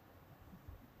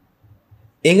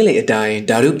ဆိုင်ရာအင်္ဂလိပ်အတို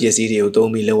င်းဓာတုပစ္စည်းတွေကို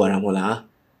သုံးပြီးလုပ်ရတာမဟုတ်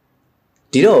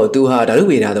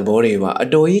လားဒီတော့သူဟာဓာတုဗေဒသဘောတွေပါအ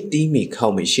တော်ကြီးတီးမိခော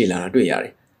က်မိရှေ့လာတာတွေ့ရတယ်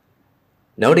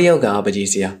နောက်တစ်ယောက်က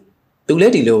ပကြီးဆရာသူလည်း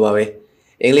ဒီ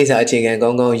လိုပါပဲအင်္ဂလိပ်စာအခြေခံ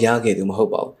ကောင်းကောင်းရခဲ့သူ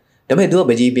မဟုတ်ပါဘူးဒါပေမဲ့သူက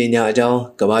ပကြီးပညာအကြောင်း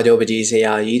ကဘာကျော်ပကြီးဆ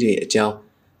ရာကြီးတွေအကြော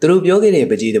င်းသူတို့ပြောခဲ့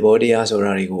တဲ့ပကြီးသဘောတရား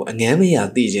ဆိုတာတွေကိုအငမ်းမရ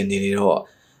သိချင်နေလေတော့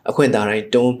အခွင့်အာဏာတိုင်း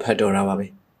တွန်းဖတ်တော်တာပါပဲ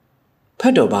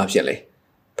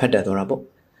ဖတ်တော်ဘာဖြစ်လဲဖတ်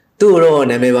တတ်တော်တာပေါ့သူ့တော့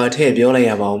နာမည်ပါထည့်ပြောလိုက်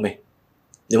ရပါဦးမယ်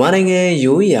မြန်မာ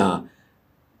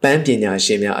နိုင်ငံရိုးရာပန်းပညာရှ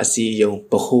င်များအစည်းအရုံး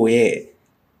ဗဟို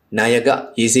ရဲ့နာယ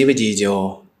ကရေစေးပကြီးကျော်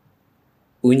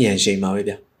ဦးဉဏ်ရှိန်ပါပဲ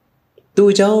ဗျသူ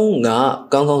အကြောင်းငါ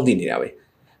ကောင်းကောင်းသိနေတာပဲ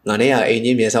ငါနဲ့ကအိမ်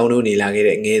ကြီးမြေဆောင်တို့နေလာ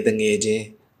ခဲ့တဲ့ငယ်တငယ်ချင်း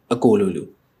အကိုလူလူ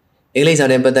အင်္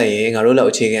ဂလိပ်စာနဲ့ပတ်သက်ရင်ငါတို့လောက်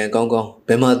အခြေခံကောင်းကောင်း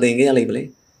ဘယ်မှာသင်ခဲ့ရလိမ့်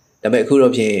မလဲဒါပေမဲ့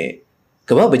အခုတော့ဖြင့်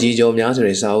ကမ္ဘာပကြီးကျော်များဆို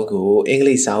တဲ့စာအုပ်ကိုအင်္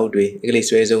ဂလိပ်စာအုပ်တွေအင်္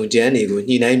ဂလိပ်ဆွဲဆုံးကျမ်းတွေ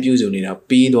ကိုညှိနှိုင်းပြုစုနေတာ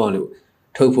ပြီးသွားလို့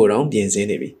ထုတ်ဖို့တော့ပြင်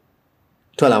ဆင်နေပြီ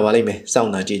ထွက်လာပါလိမ့်မယ်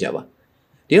စောင့်သာကြ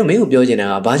ည့်ကြပါဒီတော့မင်းကိုပြောချင်တာ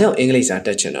ကဘာကြောင့်အင်္ဂလိပ်စာတ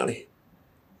က်ချင်တာလဲ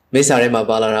မိစ္ဆာထဲ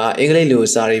မှာပါလာတာအင်္ဂလိပ်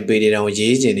လိုစာတွေပေတွေတောင်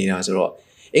ရေးချင်နေတာဆိုတော့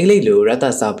အင်္ဂလိပ်လိုရတ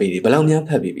စာပေတွေဘယ်လောက်များဖ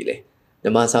တ်ပြီး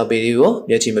ပြီလဲမြန်မာစာပေတွေ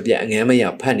ကိုမျက်ချီမပြတ်အငမ်းမရ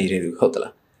ဖတ်နေတဲ့သူဟုတ်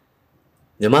သလား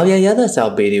မြန်မာပြန်ရသစာ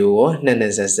ပေတွေကိုနှစ်နှ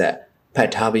စ်ဆက်ဆက်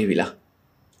ဖတ်ထားပြီးပြီလား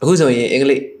အခုဆိုရင်အင်္ဂ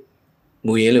လိပ်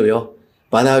မူရင်းလိုရော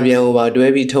ဘာသာပြန်ဟိုပါတွဲ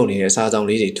ပြီးထုတ်နေတဲ့စာဆောင်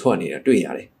လေးတွေထွက်နေတာတွေ့ရတ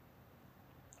ယ်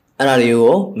အဲ့ဒါတွေ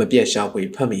ကိုမပြတ်ရှာဖွေ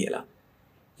ဖတ်မိရ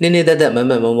လားနေ့သက်မ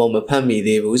မုံမ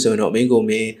ဖတ်မိသေးဘူးဆိုတော့မင်း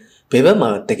ကိုမင်းဘယ်ဘက်မှာ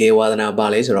တကယ်ဝါ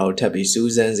သနာပါလဲဆိုတော့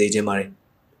ထပ်ပြီးစူးစမ်းစေခြင်းပါတယ်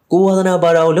ကိုဝါသနာ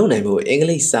ပါတာကိုလုံနိုင်ဖို့အင်္ဂ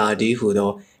လိပ်စာတီးဟူသော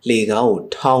လေကားကို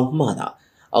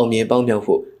ထောင်မှသာအောင်မြင်ပေါင်းမြောက်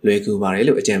ဖို့လွယ်ကူပါ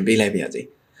တယ်လို့အကြံပေးလိုက်ပါရစေ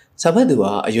စာ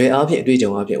ဖတ်သူဟာအရွယ်အားဖြင့်အတွေ့အ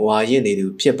ကြုံအားဖြင့်ဝါရင့်နေသူ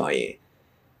ဖြစ်ပါ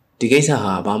ရဲ့ဒီကိစ္စ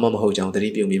ဟာဘာမှမဟုတ်ကြောင်း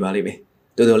သတိပြုမိပါလိမ့်မယ်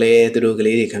တိုးတော်လည်းသူတို့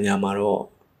ကလေးတွေခံကြမှာတော့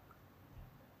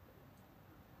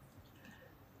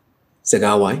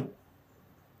စကားဝိုင်း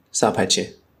စာဖတ်ခြင်း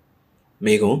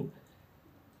မေကွန်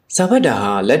စာ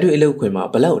ဖတ်တာဟာလက်တွေ့အလုပ်ခွင်မှာ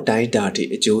ဘလောက်တိုင်းတာထိ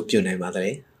အကျိုးပြုနိုင်ပါ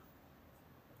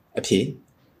သလဲအ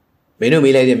ဖြေမ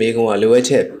င်းတို့မေးလိုက်တဲ့မေကွန်ကလို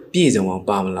အပ်ချက်ပြည့်စုံအောင်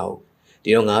ပါမလားဒီ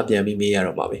တော့ငါပြန်ပြီးမေးရ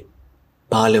တော့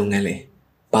မှာပဲဘာလုပ်င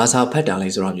န်းလဲဘာစာဖတ်တာလဲ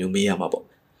ဆိုတော့မျိုးမေးရ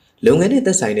မှာပေါ့လုပ်ငန်းနဲ့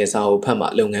သက်ဆိုင်တဲ့စာအုပ်ဖတ်မှ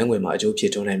လုပ်ငန်းခွင်မှာအ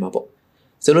ကျိုးဖြစ်ထွန်းနိုင်မှာပေါ့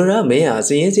ဆိုလိုတာမင်းဟာ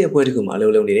စည်ရင်းစစ်အဖွဲ့တစ်ခုမှာအလု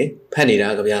ပ်လုပ်နေတယ်ဖတ်နေတာ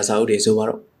ကြပြစာအုပ်တွေဆိုပါ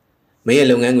တော့မင်း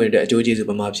ရဲ့လုပ်ငန်းခွင်အတွက်အကျိုးကျေး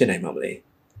ဇူးဘာမှဖြစ်နိုင်မှာမလဲ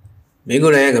မင်း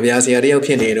ကိုယ်တိုင်ကကြပြဆရာတယောက်ဖြ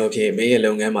စ်နေတော့ဖြင့်မင်းရဲ့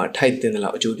လုပ်ငန်းမှာထိုက်တင်တဲ့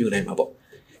လောက်အကျိုးပြုနိုင်မှာပေါ့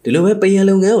ဒီလိုပဲပယံ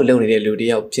လုပ်ငန်းကိုလုပ်နေတဲ့လူ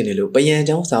တယောက်ဖြစ်နေလို့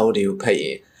ပယံကျောင်းစာအုပ်တွေကိုဖတ်ရ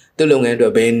င်သူ့လုပ်ငန်းအတွ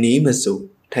က်ဘယ်နည်းမ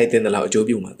ဆိုထိုက်တင်တဲ့လောက်အ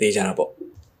ကျိုးပြု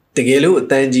မှာသိကြတာပေါ့တကယ်လို့အ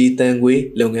တန်ကြီးတန်ခွေး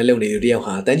လုပ်ငန်းလုပ်နေသူတယောက်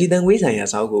ဟာတန်ကြီးတန်ခွေး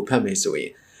ဆိုင်ရာစာအုပ်ကိုဖတ်မယ်ဆိုရင်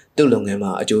သူ့လုပ်င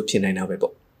န်းမှာအကျိုးဖြစ်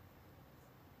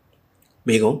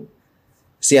နိုင်တာပဲပေါ့မိကုံ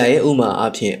ဆရာရဲ့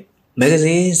ဥမာအဖြစ်မဂ္ဂ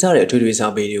ဇင်းစတဲ့အထွေ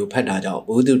ထွေစာပေတွေကိုဖတ်တာကြော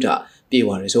င့်ဘုဒ္ဓ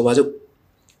ပြေသွားတယ်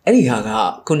ဆိုပါစို့အဲ့ဒီဟာ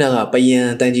ကခုနကပ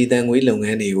ယံတန်ကြီးတန်ခွေးလုပ်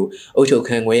ငန်းတွေကိုအုပ်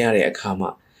ချုပ်ခံခွဲရတဲ့အခါမှာ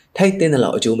ထိုက်တင်တဲ့လော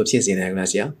က်အကျိုးမဖြစ်စေနိုင်ဘူးလား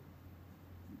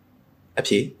ဆရာအ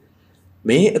ဖြေမ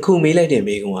င်းအခုမေးလိုက်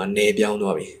တဲ့မိကုံကနေပြောင်း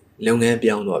သွားပြီလုပ်င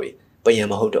န်းပြောင်းသွားပြီပယံ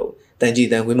မဟုတ်တော့တန်ကြီး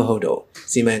တန်ခွေးမဟုတ်တော့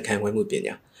စီမံခန့်ခွဲမှု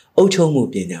ပညာအုပ်ချုပ်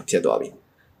မှုပညာဖြစ်သွား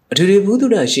ပြီအထွေထွေဘု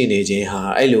ဒ္ဓရှိနေခြ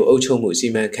င်းဟာအဲ့လိုအုပ်ချုပ်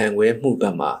မှုစီမံခန့်ခွဲမှုဘ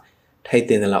က်မှာထိုက်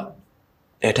တင်တဲ့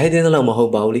လောက်ထိုက်တင်တဲ့လောက်မဟု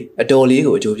တ်ပါဘူးလေအတော်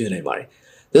လေးကိုအကျိုးပြုနိုင်ပါ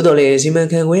တယ်သို့တော်လ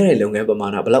ည်းစီမံခန့်ခွဲတဲ့လုပ်ငန်းပမာ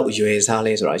ဏဘလောက်အရွယ်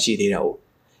စားလဲဆိုတာရှိသေးတာ哦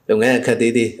လုပ်ငန်းအခက်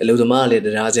သေးသေးအလုပ်သမားလည်းတ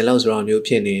ရားစင်လောက်ဆိုတာ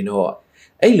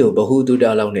မျိုးဖြစ်နေတော့အဲ့လိုဘဟုတု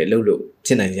တလောက်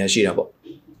နဲ့လုပ်လို့ဖြစ်နိုင်ရရှိတာပေါ့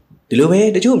ဒီ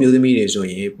လိုပဲတချို့မျိုးသမီးတွေဆို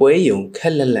ရင်ပွဲယုံခ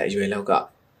က်လက်လက်အရွယ်လောက်ကအ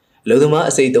လုပ်သမား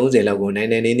အစိတ်30လောက်ကို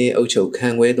နိုင်နေနေအုပ်ချုပ်ခံ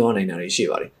ခွဲသွားနိုင်တာတွေရှိ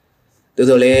ပါ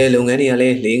တယ်သို့တော်လည်းလုပ်ငန်းတွေကလ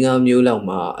ည်း4-5မျိုးလောက်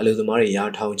မှအလုပ်သမားတွေရာ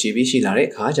ထောင်ချီပြီးရှိလာတဲ့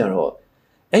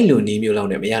အခါကျတော့အဲ့လိုနီးမျိုးလောက်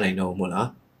နဲ့မရနိုင်တော့ဘူးမို့လား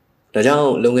ဒါကြော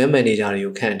င့်လုပ်ငန်းမန်နေဂျာတွေ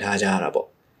ကိုခန့်ထားကြ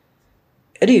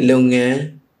ရတာပေါ့အဲ့ဒီလုပ်ငန်း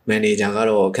မန်နေဂျာ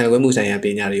ကတော့ခံခွဲမှုဆိုင်ရာ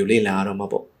ပညာတွေကိုလေ့လာရတော့မှာ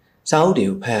ပေါ့စာအုပ်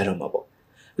တွေကိုဖတ်ရတော့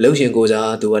မှာပေါ့အလုပ်ရှင်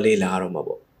ကိုစားသူကလေ့လာရတော့မှာ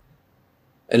ပေါ့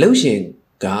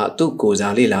အလုပ်ရှင်ကသူ့ကို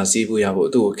စားလေ့လာစီးဖို့ရဖို့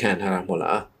သူ့ကိုခန့်ထားတာမဟုတ်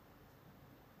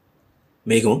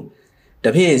လားမေကွန်းဒါ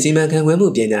ဖြင့်စီမံခန့်ခွဲ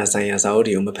မှုပညာ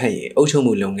ဆိုင်ရာစာအုပ်တွေကိုမဖတ်ရင်အုပ်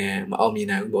ချုပ်မှုလုပ်ငန်းမအောင်မြင်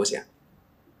နိုင်ဘူးပေါ့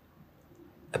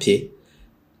ဆရာအ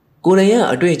ဖြေကိုယ်တိုင်က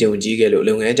အတွေ့အကြုံကြီး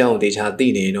ခဲ့လို့လုပ်ငန်းအကြောင်းကိုသေ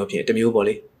ချာသိနေရင်တော့ဖြင့်တ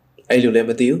မျိုးပေါ့လေအဲ့လိုလ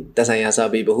ည်းမသိဘူးသက်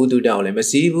ဆိုင်ရာစာပေဘဟုတုတကိုလည်း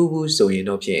မစည်းဘူးဆိုရင်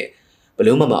တော့ဖြင့်ဘ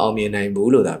လို့မှမအောင်မြင်နိုင်ဘူး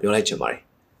လို့သာပြောလိုက်ချင်ပါတယ်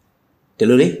ဒီ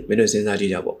လိုလေမင်းတို့စဉ်းစားကြ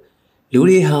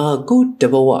ည့်ကြပေါ့လူတွေဟာကိုယ်တ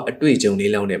ဘဝအတွေ့အကြုံ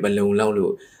လေးလောက်နဲ့မလုံလောက်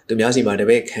လို့သူများစီမှာတ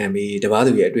ပည့်ခံပြီးတပား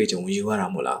သူရဲ့အတွေ့အကြုံကိုယူ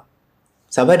ရတာမို့လား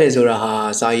စာဖတ်တယ်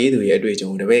ဆိုတာဟာစာရေးသူရဲ့အတွေ့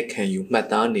အကြုံတပည့်ခံယူမှတ်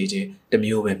သားနေခြင်း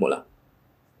တမျိုးပဲမို့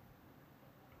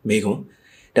လားမေကွန်း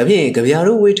ဒါဖြ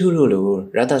င့်ကြပြားတို့ဝိထုတို့လို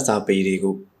ရတ္တစာပေ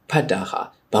တွေကို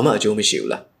ဖတ်တာဟာဘာမှအကျိုးမရှိဘူး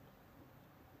လား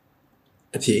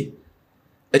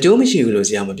အဖြစ်အကျိုးမရှိဘူးလို့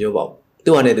ဆရာမပြောပါ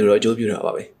ဘူးသူကလည်းသူတော့အကျိုး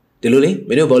ပြုတာပါပဲဒီလိုလေ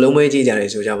မင်းတို့ဘောလုံးမွေးကြည့်ကြ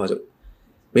တယ်ဆိုကြပါစို့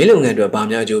မင်းလုပ်ငန်း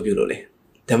တွေဘာများအကျိုးပြုလို့လဲ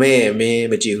ဒါမဲ့မ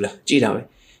င်းမကြည့်ဘူးလားကြည့်တာပဲ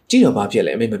ကြ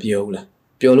ည့်တော့ဘာဖြစ်လဲမင်းမပြောဘူးလား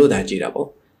ပျော်လို့သာကြည့်တာပေါ့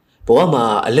ဘဝ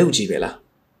မှာအလုပ်ကြီးပဲ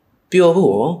လားပျော်ဖို့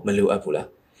ရောမလိုအပ်ဘူးလား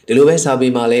ဒီ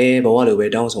လိုပဲစာပေမှာလည်းဘဝ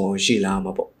လိုပဲတောင်းဆို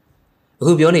ရှိလာမှာပေါ့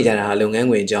အခုပြောနေကြတာဟာလုပ်င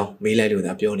န်းခွင်အကြောင်းမေး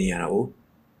လိုက်လို့သာပြောနေရတာဟုတ်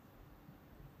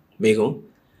မေကွ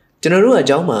န်းကျွန်တော်တို့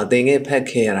အကြောင်းမှာသင်ခဲ့ဖတ်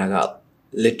ခဲ့ရတာက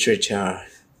literature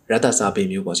ရတစာပေ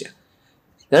မျိုးပေါ့ဆရာ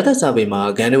ရတစာပေ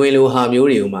မှာဂန္ဓဝင်လိုဟာမျိုး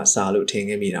တွေကိုမှစာလို့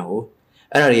ထင်ခဲ့မိတာဟုတ်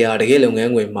အဲ့ဒါတွေကတကယ်လုပ်င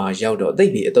န်းခွင်မှာ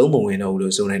ရောက်တော့သိပြီးအသုံးမဝင်တော့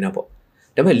ဘူးလို့ဆို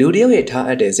နိုင်တာပေါ့ဒါပေမဲ့လူတယောက်ရဲ့ထား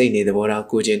အပ်တဲ့စိတ်နေသဘော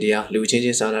ထားကိုချင်းတရားလူချင်းချ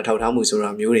င်းစာနာထောက်ထားမှု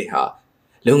ဆိုတာမျိုး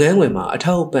တွေဟာလုပ်ငန်းခွင်မှာ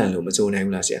အထောက်ပံ့လို့မဆိုနိုင်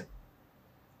ဘူးလား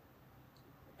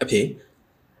ဆရာအဖြစ်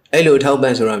အဲ့လိုအထောက်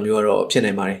ပံ့ဆိုတာမျိုးကတော့ဖြစ်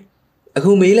နိုင်ပါတယ်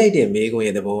အခုမေးလိုက်တဲ့မေးခွန်း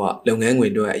ရဲ့သဘောကလုပ်ငန်းခွ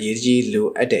င်တို့အရေးကြီး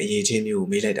လိုအပ်တဲ့အရေးချင်းမျိုးကို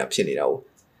မေးလိုက်တာဖြစ်နေတာ哦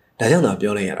ဒါကြော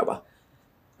င့်သာပြောလိုက်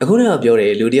ရတာပါအခုတော့ပြော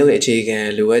တယ်လူတယောက်ရဲ့အခြေခံ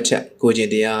လိုအပ်ချက်ကိုချင်း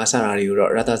တရားစတာတွေ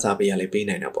ကိုတော့ရသစာပေရလေးပေး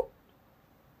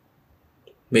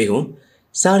နိုင်တာပေါ့မေကွန်း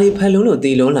စာရီဖန်လုံးလို့တ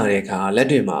ည်လုံးလာတဲ့အခါ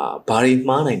လက်တွေမှာဘာတွေ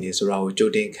မှားနိုင်နေဆိုတာ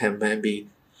ကိုကြိုတင်ခံမှ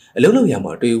န်းပြီးအလုံးလုံး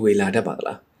ရမှာတွေးဝေလာတတ်ပါသ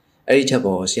လားအဲ့ဒီချက်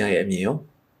ပေါ်ဆရာရဲ့အမြင်ရော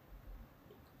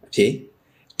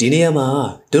အဖြစ်ဒီနေရာမှာ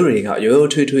တို့တွေကရိုးရိုး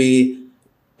ထွေးထွေး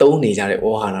သုံးနေကြတဲ့ဩ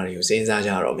ဟာရတွေကိုစဉ်းစားကြ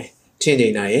ရတော့မယ်ချ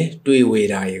င်းချင်းနာ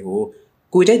ရဲ့တွေးဝေတာတွေ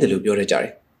ကိုကိုကြိုက်တယ်လို့ပြောတတ်ကြ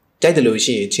တယ်ကြိုက်တယ်လို့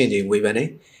ရှိရင်ချင်းချင်းဝေဖန်တယ်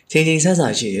ချင်းချင်းဆဆ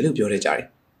ရှိတယ်လို့ပြောတတ်ကြတယ်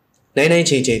နိုင်နိုင်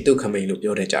ချင်းချင်းဒုက္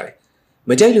ခမိန်လို့ပြောတတ်ကြ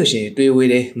တယ်မကြိုက်လို့ရှိရင်တွေးဝေ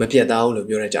တယ်မပြတ်သားဘူးလို့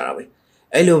ပြော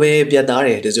တတ်ကြတာပဲအဲ့လိုပဲပြတ်သား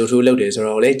တယ်တစုထိုးလုပ်တယ်ဆို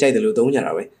တော့လေကြိုက်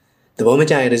တယ်လို့သုံးကြတာပဲသဘောမ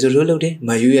ကျရင်တစုထိုးလုပ်တယ်မ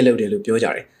ယူရဲလုပ်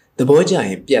တယ်လို့ပြောကြတယ်သဘောကျ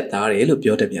ရင်ပြတ်သား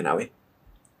တယ်လို့ပြောတတ်ပြန်တာပဲ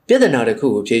ပြဿနာတစ်ခု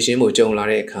ကိုဖြေရှ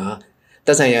င်းဖို့ကြုံလာတဲ့အခါသ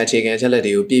က်ဆိုင်ရာအခြေခံချက်လက်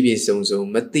တွေကိုပြည့်ပြည့်စုံစုံ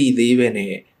မသိသေးပဲ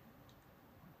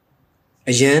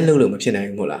နဲ့အရန်လို့မဖြစ်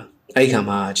နိုင်ဘူးမို့လားအဲ့ဒီခါ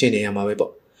မှာချင်းနေရမှာပဲပေါ့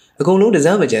အကုန်လုံးတ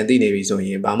စားမကြံသိနေပြီဆိုရ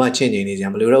င်ဘာမှချ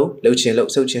င်းနေကြမလို့တော့လှုပ်ချင်လှုပ်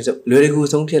ဆုပ်ချင်ဆုပ်လွယ်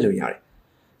တကူဆုံးဖြတ်လို့ရ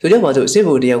တယ်ဆိုကြပါစို့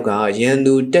စစ်ဘိုလ်တယောက်ကရန်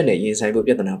သူတက်နေရင်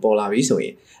ဆိုင်ဖို့ပြဿနာပေါ်လာပြီဆို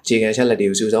ရင်အခြေခံချက်လက်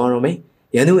တွေကိုစုဆောင်းရအောင်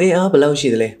မယ်ရန်သူအင်အားဘယ်လောက်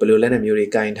ရှိသလဲဘယ်လိုလက်နက်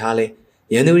မျိုးတွေကင်ထားလဲ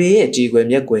ရန်သူတွေ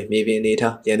ရဲ့ကြီးကွယ်မြက်ကွယ်မြေပြင်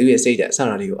အနေထားရန်သူရဲ့စိတ်ဓာတ်အစ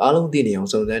အရာတွေကိုအားလုံးသိနေ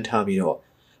အောင်စုံစမ်း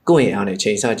ထားပြီးတော့ကိုယ့်ရဲ့အားနဲ့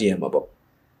ချိန်ဆကြည့်ရ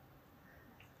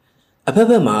မှာပေါ့အ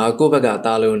ဖက်ဖက်မှာကိုယ့်ဘက်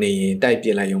ကတားလို့နေရင်တိုက်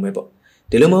ပစ်လိုက်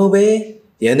ရုံပဲပေါ့ဒီလို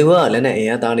မဟုတ်ပဲရန်သူကလက်နဲ့အင်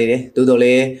အားတားနေတယ်သို့တော်လ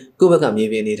ည်းကိုယ့်ဘက်ကမြေ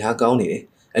ပြင်အနေထားကောင်းနေ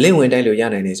တယ်အလင်းဝင်တိုက်လို့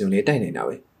ရနိုင်တယ်ဆိုရင်တိုက်နေတာ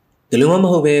ပဲဒီလိုမှမ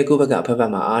ဟုတ်ပဲကိုယ့်ဘက်ကအဖက်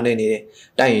ဖက်မှာအားနေနေတယ်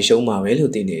တိုက်ရင်ရှုံးမှာပဲလို့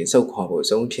သိနေစုတ်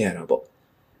ခွာဖို့ဆုံးဖြတ်ရတာပေါ့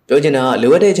ပြောချင်တာကလို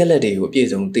အပ်တဲ့ချက်လက်တွေကိုအပြ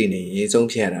ည့်စုံသိနေ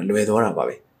ရင်ဆုံးဖြတ်ရတာလွယ်သွားတာပါပဲ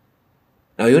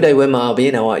နောက်ရုပ်တိုက်ပွဲမှာ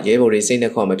ဘင်းတော်ကရဲဘော်တွေစိတ်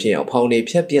နဲ့ခေါ်မဖြစ်အောင်ဖောင်နေ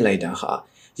ဖြတ်ပစ်လိုက်တာဟာ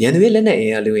ရန်သူရဲ့လက်နဲ့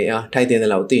အင်အားလူအင်အားထိုက်တဲ့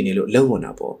လောက်သိနေလို့လုံ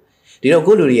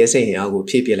ဝင်တာပေါ့ဒီတော့ကိုလူတွေရဲ့စိတ်အင်အား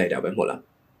ကိုဖြည့်ပြစ်လိုက်တာပဲမဟုတ်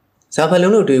လားစာဖတ်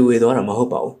လုံးလို့တွေးဝေသွားတာ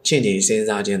မဟုတ်ပါဘူးချင်းချင်းစဉ်း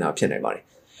စားခြင်းသာဖြစ်နိုင်ပါတယ်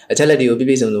အချက်လက်တွေကိုပြ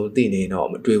ည့်ပြည့်စုံစုံသိနေတော့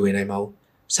မတွေးဝေနိုင်ပါ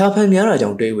ဘူးစာဖတ်များတာကြော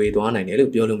င့်တွေးဝေသွားနိုင်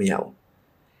တယ်လို့ပြောလို့မရဘူး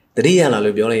တတိယလာ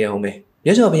လို့ပြောလိုက်ရ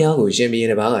အောင်ပဲမြတ်စွာဘုရားကိုရှင်ဘီ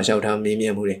ရင်တစ်ပါးကလျှောက်ထား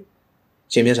မေးမြန်းမှုတယ်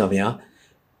ရှင်မြတ်စွာဘုရား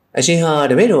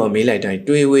အရှင်ဟာတပည့်တော်ကမေးလိုက်တို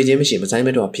င်းတွေးဝေခြင်းမရှိမဆိုင်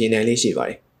မတော့ဖြေနိုင်လေးရှိပါတ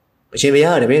ယ်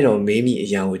အရှင်ဘုရားကတပည့်တော်မေးမိအ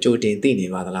ရာကိုကြိုတင်သိနေ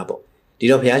ပါသလားပေါ့ဒီ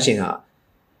တော့ဘုရားရှင်က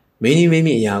မင်းကြီး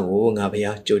မေးမိအရာ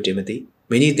ကိုငါဘုရားကြိုတင်မသိ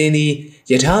မင်းကြီးတင်း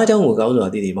သည်ယထာအကြောင်းကိုကောင်းစွာ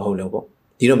သိတယ်မဟုတ်လို့ပေါ့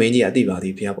ဒီတော့မင်းကြီးအသိပါသ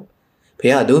ည်ဘု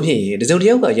ရားပေါ့ဘုရားတို့ဖြစ်ရင်တစုံတစ်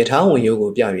ယောက်ကယထာဝင်ရိုး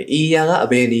ကိုပြပြီးဤအရာက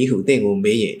အဘယ်နည်းဟုတင့်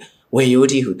ကိုမေးရင်ဝင်ရိုး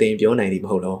ကြီးဟုတင်ပြောနိုင်သည်မ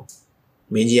ဟုတ်တော့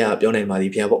မင်းကြီးကပြောနိုင်ပါ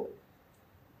သည်ဘုရားပေါ့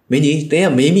မင်းကြီးတင်း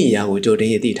ကမေးမိအရာကိုကြို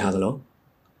တင်ရသိထားသ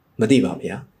လားမသိပါဘု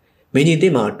ရားမင်းကြီးတ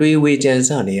င်းမှာတွေးဝေကြံစ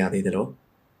နေရသေးသလား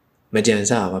မကြံ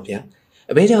စပါဗျာ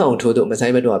အဘဲကြောင့်ထိုးတို့မဆို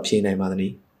င်မတော့ဖြေနိုင်ပါသ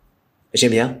နည်း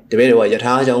အရှင်ဘုရားတပည့်တော်က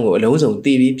ယထာအကြောင်းကိုအလုံးစုံ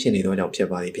သိပြီးဖြစ်နေသောကြောင့်ဖြစ်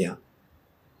ပါသည်ဘုရား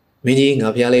မင်းကြီးငါ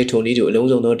ဘုရားလေးထုံနည်းတို့အလုံး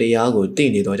စုံသောတရား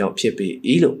ကိုသိနေသောကြော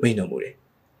င့်ဖြစ်ပြီးဤလို့မိန့်တော်မူတယ်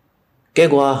ကဲ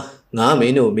ကွာငါမ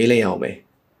င်းတို့မေးလိုက်အောင်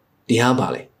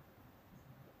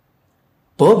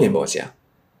မယ်ဒီဟာပါလေဘောပြင်ပေါ့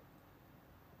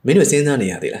ဆရာမင်းတို့စဉ်းစားနေ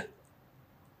ရသေး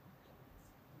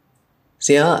လားဆ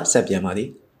ရာကဆက်ပြန်ပါ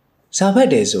သည်စာဖတ်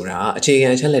တယ်ဆိုတာအခြေခံ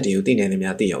အချက်လက်တွေကိုသိနိုင်တယ်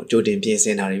များသိအောင်ကြိုတင်ပြင်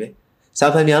ဆင်တာတွေပဲစာ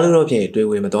ဖတ်များလို့တော့ဖြစ်ရင်တွေး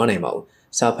ဝေမသွားနိုင်ပါ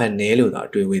ဘူးစာဖတ်နည်းလို့သာ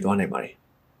တွေးဝေသွားနိုင်ပါတယ်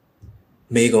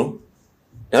မေကွန်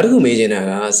နောက်တစ်ခု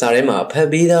မေးချင်တာကစာထဲမှာဖတ်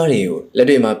ပြီးသားတွေကိုလက်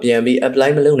တွေ့မှာပြန်ပြီး apply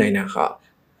မလုပ်နိုင်တာဟာ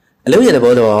အလုံးရဲ့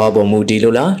သဘောတော်ပုံမူတည်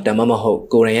လို့လားဒါမှမဟုတ်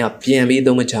ကိုယ်တိုင်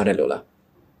ကပြန်ပြီးသုံးမချတတ်လို့လား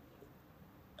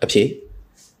အဖြေ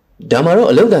ဒါမှတော့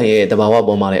အလုပ်တိုင်ရဲ့သဘာ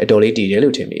ဝပေါ်မှာလည်းအတော်လေးတည်တယ်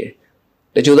လို့ထင်မိတယ်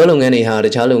တချို့သောလုပ်ငန်းတွေဟာ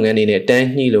တခြားလုပ်ငန်းတွေနဲ့တ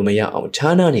န်းညှိလို့မရ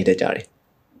အောင်ခြားနားနေတတ်ကြတယ်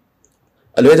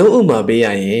အလွယ်ဆုံးဥပမာပေး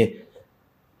ရရင်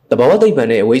သဘာဝသိပ္ပံ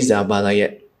နဲ့အဝိဇ္ဇာဘာသာ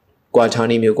ရဲ့ကွာခြား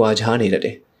နေမျိုးကွာခြားနေတတ်တ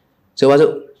ယ်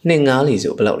ဆိုပါစို့2-5လီ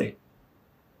ဆိုဘယ်လောက်လဲ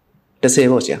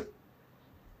10ပေါ့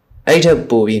ဆရာအဲ့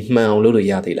ထက်ပိုပြီးမှန်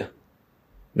အောင်လုပ်လို့ရသေးလား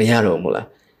မရတော့ဘူးမို့လား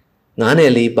9နဲ့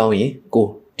4ပေါင်းရင်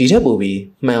9ဒီ ဒီထက်ပိုပြီး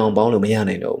မှန်အောင်ပေါင်းလို့မ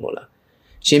ရနိုင်တော့ဘူးမို့လား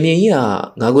ရှင်မြေကြီးက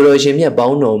ငါကိုယ်တော်ရှင်မြတ်ပေါ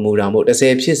င်းတော်မူတာမို့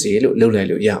30ဖြစ်စေလို့လုပ်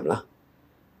လိုက်လို့ရမလား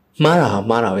မှားတာဟာ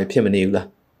မှားတာပဲဖြစ်မနေဘူး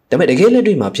လားဒါပေမဲ့တကယ်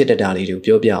လက်တွေ့မှာဖြစ်တတ်တာလေးတွေကို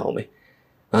ပြောပြအောင်မယ်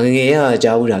ငါငယ်က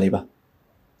ကြားဘူးတာလေးပါ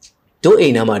တို့အိ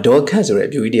မ်သားမှာဒေါ်ခန့်ဆိုတဲ့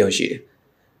အပြူကြီးတယောက်ရှိတယ်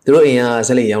သူတို့အိမ်ကဇ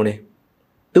က်လိရောင်း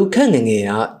တယ်သူခန့်ငယ်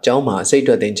ကကျောင်း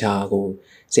မှာစိတ်တွက်တင်ချာကို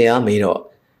ဆရာမေးတော့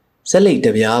ဇက်လိတ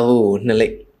ပြားဖို့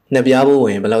နှစ်ပြားဖို့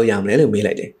ဝင်ဘယ်လောက်ရမလဲလို့မေး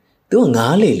လိုက်တယ်သူက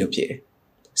9လိလို့ဖြစ်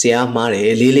တယ်ဆရာမှား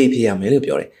တယ်4လိဖြစ်ရမယ်လို့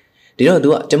ပြော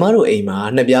တယ်ဒီတော့သူကကျမတို့အိမ်မှာ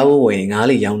နှစ်ပြားဖို့ဝင်9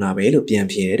လိရောင်းတာပဲလို့ပြန်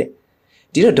ဖြေတယ်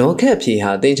တဲ့ဒီတော့ဒေါ်ခန့်ဖြေ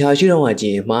ဟာတင်ချာ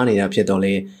ရှိတော့မှကြည့်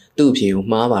ရင်မှားနေတာဖြစ်တော့လေသူ့အဖြေ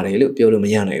ကိုမှားပါတယ်လို့ပြောလို့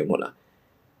မရနိုင်ဘူးမို့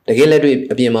လားတကယ်လက်တွေ့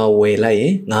အပြင်မှာဝယ်လိုက်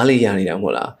ရင်9လိ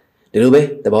ရနေတာမို့လားဒီ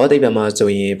လိုပဲသဘောသိပ္ပံမှာ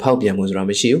ဆိုရင်ဖောက်ပြန်မှု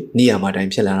ဆိုတာမရှိဘူးနေရာမှာတို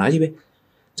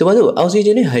င်းဖြစ်လာတာကြီးပဲကျမတို့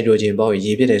အောက်ဆီဂျင်နဲ့ဟိုက်ဒရိုဂျင်ပေါ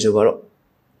င်းရေဖြစ်တယ်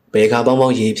ဆိုတော့ဘယ်ခါ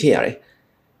ပေါင်းရေဖြစ်ရတယ်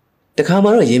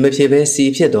တခါမှတော့ရေမဖြစ်ပဲစီ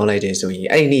ဖြစ်သွားလိုက်တယ်ဆိုရင်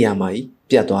အဲ့ဒီနေရာမှာကြီး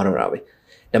ပြတ်သွားတော့တာပဲဒါ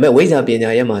ပေမဲ့ဝိဇ္ဇာပညာ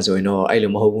ရဲ့မှာဆိုရင်တော့အဲ့လို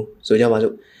မဟုတ်ဘူး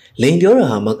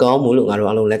ဆိုကြပါစို့လိန်ပြောတာဟာမကောင်း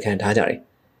ဘူးလို့ငါတို့အလုံးလက်ခံထားကြ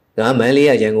တယ်ငါမန်းလေး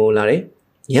ကရန်ကုန်လာ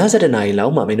တယ်ည7 နာရီ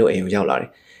လောက်မှမင်းတို့အိမ်ကိုရောက်လာတယ်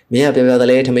မင်းကပြောတ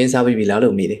လဲထမင်းစားပြီးပြီလား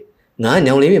လို့မေးတယ်ငါ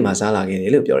ညောင်လေးပြင်မှာစားလာခဲ့တ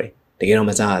ယ်လို့ပြောတယ်တ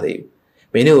ကယ်တော့မစားရသေးဘူး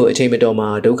မင်းတို့အချိန်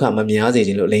မတော်မှာဒုက္ခမများစေချ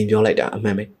င်လို့လိန်ပြောလိုက်တာအမှ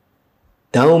န်ပဲ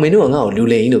ဒါအောင်မင်းတို့ကငါ့ကိုလူ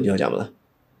လိန်လို့ပြောကြမလား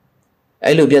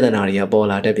အဲ့လိုပြဿနာတွေ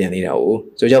ကပေါ်လာတတ်ပြန်နေတာ哦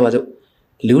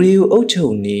ဆိုကြပါစို့လူတွေကိုအုပ်ချု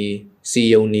ပ်နေစီ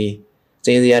ယုံနေစ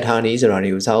င်စရာထားနေ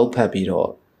ဆိုတာတွေကိုစာအုပ်ဖတ်ပြီးတော့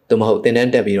သူမဟုတ်တင်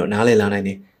တန်းတက်ပြီးတော့နားလည်လာနိုင်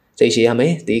တယ်စိတ်ရှည်ရ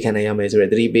မယ်တီးခံနိုင်ရမယ်ဆို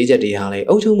တဲ့သတိပေးချက်တွေဟာလည်း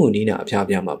အုပ်ချုပ်မှုနီးနာအဖျား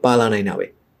ပြမှာပါလာနိုင်တာပဲ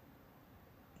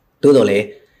သို့တော်လည်း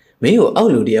မင်းကိုအော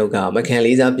က်လူတယောက်ကမခံ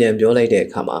လေးစားပြန်ပြောလိုက်တဲ့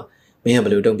အခါမှာမင်းကဘ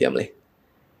ယ်လိုတုံ့ပြန်မလဲ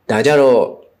ဒါကြတော့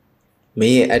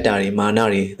မင်းရဲ့အတ္တတွေမာ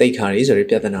နတွေသိက္ခာတွေဆို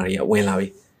တဲ့ပြဿနာတွေက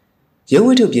ဝင်လာပြီရုပ်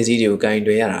ဝတ္ထုပစ္စည်းတွေကို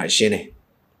ကင်တွယ်ရတာရှင်းတယ်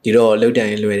ဒီတော့လှုပ်တန်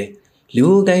ရင်လွယ်တယ်လူ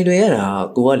ကိုကင်တွယ်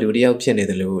ရတာကိုကလူတ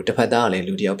ယောက်ဖြစ်နေတယ်လို့တစ်ဖက်သားကလည်း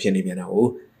လူတယောက်ဖြစ်နေပြန်တာ哦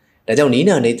ဒါကြောင့်နီး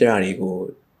နာနေတရာတွေ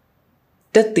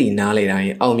ကိုတက်တည်နားလေတိုင်း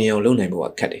အောင်မြင်အောင်လုပ်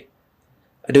နိုင်ဖို့ကခက်တယ်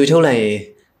အတူချုပ်လိုက်ရင်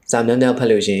စာများများ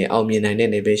ဖတ်လို့ရှိရင်အောင်မြင်နိုင်တဲ့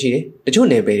နယ်ပယ်ရှိတယ်တချို့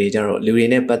နယ်ပယ်တွေကျတော့လူတွေ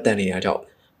နဲ့ပတ်သက်နေတာကြောင့်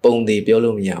ပုံသေးပြော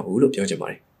လို့မရ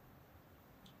ဘူးလို့ပြောချင်ပါတယ်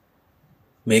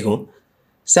မေကွ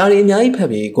န်းစာရီအများကြီး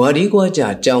ဖတ်ပြီးဂွာဒီဂွာကြာ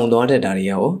ကြောင်သွားတတ်တာတွေ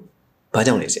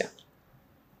ရောဘာကြောင့်လဲ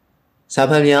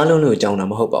ဆရာစာဖတ်များလုံးလို့ကြောင်တာ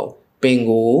မဟုတ်ပါဘူး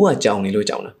ပင်ကို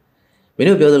ကကြောင်နေလို့ကြောင်တာမ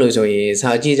င်းတို့ပြောသလိုဆို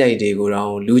ရင်စာကြည့်ကြိုက်တွေကို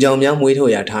တော့လူကြောင်များမွေးထု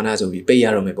တ်ရဌာနဆိုပြီးပိတ်ရ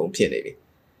တော့မယ့်ပုံဖြစ်နေပြီ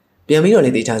ပြန်ပြီးတော့လေ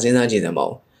တေချာစဉ်းစားကြည့်စ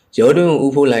မ်းပါဦးရောတွ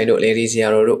င်းဦးဖိုးလိုက်တို့လေဒီ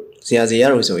ဆရာတော်တို့ဆရာစီ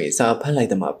ရတို့ဆိုရင်စာဖတ်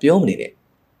လိုက်တဲ့မှာပြောမနေ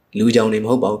နဲ့လူကြောင်နေမ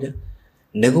ဟုတ်ပါဘူးဗျာ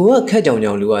ငကူက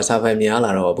ခက်ကြောင်ကြောင်လူကစာ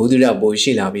ဖတ်များလာတော့ဘုသူရ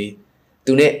ပိုရှိလာပြီး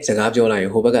သူနဲ့စကားပြောလိုက်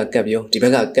ရင်ဟိုဘက်ကကတ်ပြောဒီဘက်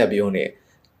ကကတ်ပြောနေ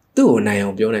သူ့ကိုနိုင်အော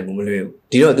င်ပြောနိုင်မှုမလွယ်ဘူး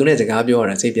ဒီတော့သူနဲ့စကားပြောရ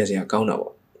တာစိတ်ပြက်စရာကော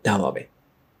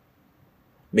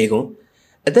င်းတာပေါ့ဒါပါပဲမိကွန်း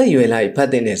အသက်အရွယ်လိုက်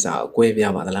ဖတ်တဲ့စာကိုကွဲ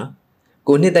ပြားပါသလား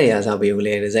ကိုနှစ်သက်ရာစာပေကိုလ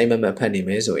ည်းဒီဇိုင်းမမတ်ဖတ်နေ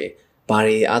မယ်ဆို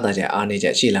ရင်ဘာတွေအားသာချက်အားနည်းချ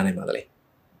က်ရှိလာနိုင်ပါ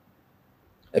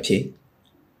သလဲအဖြစ်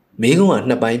မိကွန်းက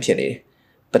နှစ်ပိုင်းဖြစ်နေ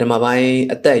တယ်ပထမပိုင်း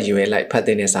အသက်အရွယ်လိုက်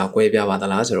ဖတ်တဲ့စာကွဲပြားပါသ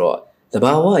လားဆိုတော့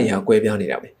သဘာဝအရာကွဲပြားနေ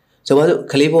တာပဲ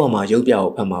ဆိုပါစို့ကလေးဘဝမှာရုပ်ပြ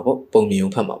ကိုဖတ်မှာပေါ့ပုံမြင်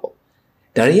ကိုဖတ်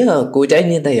မှာပေါ့ဒါတွေကကိုကြိုက်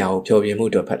နေတဲ့ရာကိုဖြောပြ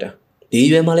မှုအတွက်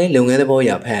ဖတ်တာဒီရွယ်မှာလည်းလုပ်ငန်းသဘော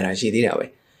အရာဖတ်ရတာရှိ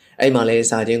သေးတာပဲအဲ့မှာလ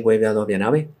ည်းစာချင်း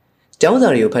ကွဲပြားတော့ပြန်တာပဲကျောင်းစာ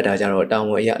တွေကိုဖတ်တာကြတော့တော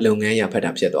င်းဝအရာလုပ်ငန်းအရာ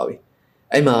ဖတ်တာဖြစ်သွားပြီ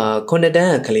အဲ့မှာ9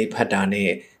 တန်းကလေးဖတ်တာနဲ့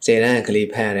10 တန်းကလေး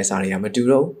ဖတ်ရတဲ့စာတွေကမတူ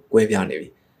တော့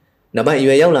ကွဲပြားနေပြီနောက်ပိုင်းအ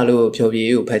ရွယ်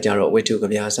ရောက်လာလို့ဖြောပြကိုဖတ်ကြတော့ဝိထုက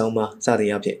ဗျာဆောင်မှာစ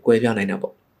သည်အဖြစ်ကွဲပြားနိုင်တာ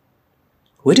ပေါ့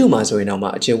ဝိထုမှာဆို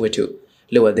ရင်တော့မှအချ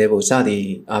င်းဝိထုလိုအပ်တဲ့ဖို့စသ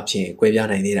ည်အဖြစ်ကွဲပြား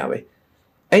နိုင်သေးတာပဲ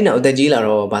အဲ့နောက်အသက်ကြီးလာ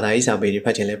တော့ဘာသာရေးစာပေတွေ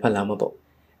ဖတ်ချင်လဲဖတ်လာ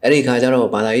မှာပေါ့အဲ့ဒီခါကျတော့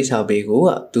ဘာသာရေးစာပေကို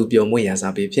သူ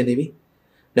ပျော်မွေ့ရာစာပေဖြစ်နေပြီ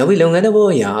နောက်ပြီးလုပ်ငန်းတစ်ခု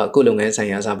အရာအခုလုပ်ငန်း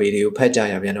ဆိုင်ရာစာပေတွေကိုဖတ်ကြ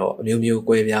ရပြန်တော့အမျိုးမျိုး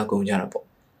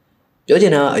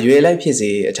ကွဲပြားကုန်ကြတာပေါ့ပြောချင်တာအရွယ်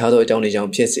လိုက်ဖြစ်စေအခြားသောအကြောင်းတွေကြော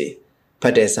င့်ဖြစ်စေဖ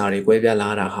တ်တဲ့စာတွေ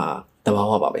ကွဲပြားလာတာဟာသဘာ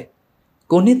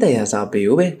ဝပါပဲကိုနှစ်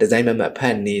သက်ရာစာပေကိုပဲဒီဇိုင်းမမတ်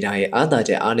ဖတ်နေတာရဲ့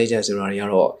အားသာချက်အားနည်းချက်ဆိုတာတွေ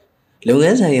ကတော့လုပ်င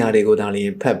န်းဆိုင်ရာတွေကိုဒါ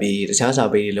လည်းဖတ်ပြီးတခြားစာ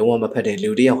ပေတွေလုံးဝမဖတ်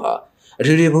တဲ့လူတစ်ယောက်ဟာအ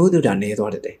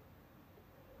ထူးဘုသူတာနေသွားတယ်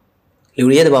လူ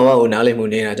တွေရဲ့သဘာဝကိုနားလည်မှု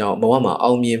နေတာကြောင့်ဘဝမှာ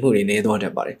အောင်မြင်မှုတွေနေသွားတ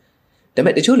တ်ပါ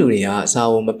တယ်ဒါပေမဲ့တချို့လူတွေကစာ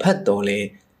အုံမ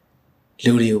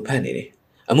ဖတ်တော့လဲလူတွေကိုဖတ်နေ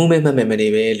တယ်အမှုမဲ့မှတ်မဲ့မ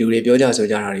နေပဲလူတွေပြောကြဆို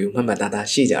ကြတာတွေကိုမှတ်မှတ်သားသား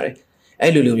ရှိကြတယ်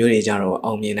အဲ့လူမျိုး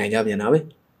တွေကြတော့အောင်မြင်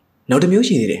နိုင်ကြပြန်တာပဲနောက်တစ်မျိုး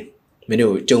ရှိသေးတယ်မ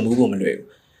င်းတို့ကြုံမှုဖို့မလွယ်ဘူး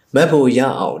မတ်ဖို့ရ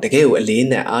အောင်တကယ်ကိုအလေး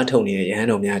နဲ့အားထုတ်နေတဲ့ရဟန်း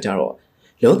တော်များကြတော့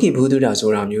လောကီဘုဒ္ဓတာ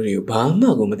ဆိုတာမျိုးတွေကိုဘာမှ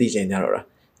ကိုမသိချင်ကြတော့တာ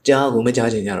ကြားကိုမကြား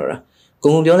ချင်ကြတော့တာ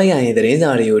ကိုယ်ပြောလိုက်ရရင်သတ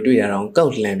င်းစာတွေကိုတွေ့ရအောင်ကောက်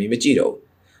လှန်ပြီးမကြည့်တော့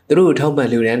ဘူးသူတို့ထောက်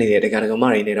ပံ့လူရန်နေတဲ့တရားဓမ္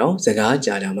မတွေနဲ့တော့စ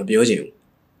ကားကြာမပြောချင်ဘူး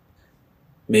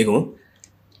မိကွ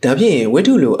န်းဒါဖြင့်ဝိ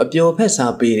ထုလိုအပျော်ဖက်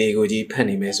စာပေတွေကိုကြီး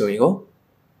ဖတ်နေမယ်ဆိုရင်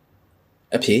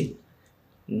ကိုအဖြစ်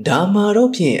ဒါမှတော့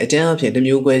ဖြင့်အကျဉ်းအဖြစ်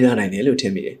တစ်မျိုးကွဲပြားနိုင်တယ်လို့ထ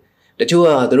င်မိတယ်တ ချို့က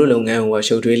သူတို့လုပ်ငန်း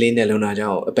ကိုရှုပ်ထွေးလေးနဲ့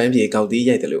လုံတာကြောင့်အပန်းပြေကောက်တီး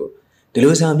ရိုက်တယ်လို့ဒီ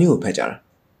လိုစာမျိုးကိုဖတ်ကြတာ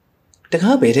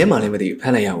တခါဘယ်ထဲမှာလဲမသိဘူးဖ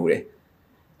တ်လိုက်ရ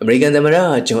ဘူးတဲ့အမေရိကန်သမ္မ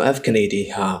တဂျွန် F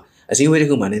ကနေဒီဟာအစည်းအဝေး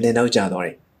တစ်ခုမှာနည်းနည်းနောက်ကျသွားတ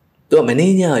ယ်သူကမ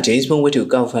နေ့ညဂျိမ်းစ်ဘွန်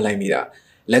ဝတ်တူကောက်ဖတ်လိုက်မိတာ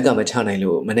လက်ကမချနိုင်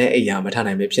လို့မနေ့အိယာမထ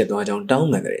နိုင်ပဲဖြစ်သွားကြောင်းတောင်း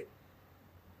ပန်တယ်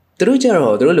သူတို့ကြ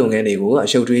တော့သူတို့လုပ်ငန်းတွေကို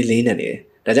အရှုပ်ထွေးလေးနဲ့နေ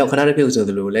တယ်ဒါကြောင့်ခဏတစ်ပြုတ်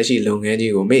ဆိုသလိုလက်ရှိလုပ်င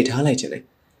န်းကြီးကိုမေ့ထားလိုက်ခြင်းလေ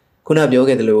ခု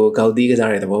နပြောခဲ့သလိုကောက်တီးကစား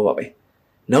တဲ့သ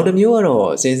ဘောပါပဲနောက်တစ်မျိုး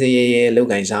ကတော့စင်စင်ရဲရဲလောက်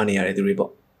ကင်စားနေရတဲ့သူ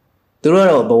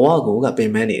တွေပေါ့သူတို့ကတော့ဘဝကိုက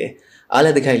ပင်ပန်းနေတယ်အားလ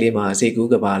က်တစ်ခိုက်လေးမှာစိတ်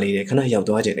ကူးကပါလေးတွေခဏ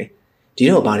ရောက်သွားခြင်းလေဒီ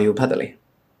တော့ဘာတွေကိုဖတ်တယ်လဲ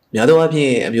များသောအားဖြ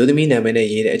င့်အမျိုးသမီးနာမည်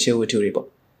နဲ့ရေးတဲ့အခြေဝတ္ထု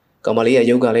တွေပေါ့ကောင်မလေး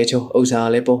ရဲ့ရုပ်ကလည်းချုံ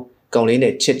ဥစ္စာလည်းပေါ့ကောင်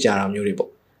လေးနဲ့ချစ်ကြတာမျိုးတွေပေါ့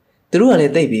သူတို့ကလ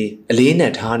ည်းတိတ်ပြီးအ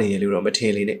လေးနဲ့ထားနေတယ်လို့တော့မထ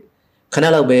င်လေနဲ့ခ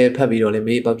ဏလောက်ပဲဖတ်ပြီးတော့လ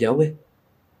ည်းမေးပေါက်ပြောင်းပဲ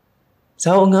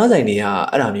စာအုပ်ငားဆိုင်တွေက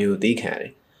အဲ့ဒါမျိုးသိခံရတ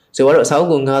ယ်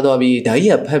ဆိုတော့စာအုပ်ကို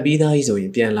ငားသွားပြီးဓာကြီးကဖတ်ပြီးသားကြီးဆိုရ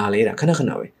င်ပြန်လာလဲတာခဏ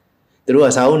ခဏပဲသူတို့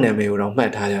ကစာအုပ်နာမည်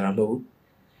ကိုတော့မှတ်ထားကြတာမဟုတ်ဘူး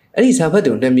အဲ့ဒီစာဖတ်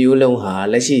သူနှစ်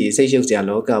မျိုးလုံးဟာလက်ရှိစိတ်ရှုပ်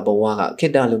စရာလောကဘဝကခိ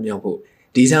တ္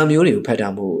တလွတ်မြောက်ဖို့ဒီစာမျိုးတွေကို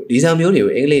ဖတ်တာမို့ဒီစာမျိုးတွေကို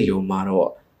အင်္ဂလိပ်လိုမှာတော့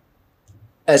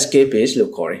escapist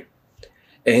လို့ခေါ်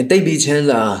တယ်တိတ်ပြီးချမ်း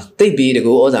သာတိတ်ပြီး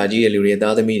တကူဩဇာကြီးတဲ့လူတွေ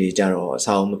သားသမီးတွေကြတော့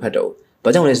စာအုပ်မဖတ်တော့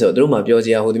ဘူးဘာကြောင့်လဲဆိုတော့သူတို့မှပြောစ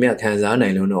ရာဟိုတည်းခံစား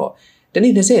နိုင်လို့တော့တ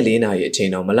နေ့24နာရီအချိန်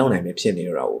တော့မလောက်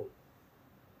နိုင်ပဲဖြစ်နေတော့တာဘူး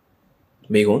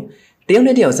မိကွန်းတ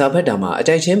ယောက်နဲ့တယောက်စာဖတ်တာမှာ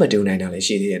အကြိုက်ချင်းမတူနိုင်တာလည်း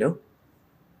ရှိသေး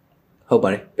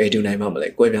တယ်နော်ဟုတ်ပါတယ်ဘယ်တူနိုင်မှ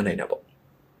မလဲကွဲပြား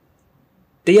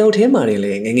နိုင်တာပေါ့တယောက်ထဲမှာနေ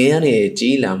လေငငယ်ရနဲ့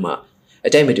ကြီးလာမှ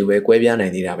အကြိုက်မတူပဲကွဲပြားနို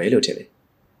င်သေးတာပဲလို့ထင်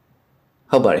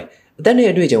တယ်ဟုတ်ပါတယ်အသက်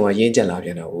နဲ့အတွေ့အကြုံကရင်းကျက်လာပြ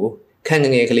န်တော့ခန့်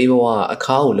ငငယ်ကလေးဘဝ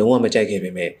အခါကိုလုံးဝမကြိုက်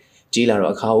ခဲ့ပေမဲ့ကြီးလာတော့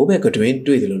အခါကိုပဲ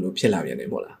ကတွင်တွေ့တယ်လို့ဖြစ်လာပြန်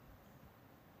တယ်မို့လား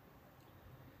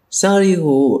စာရီ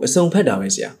ကိုအစုံဖတ်တာပဲ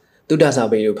ဆရာတုဒ္ဒစာ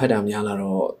ပေကိုဖတ်တာများလာ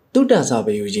တော့တုဒ္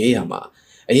ဒစာပေကိုရေးရ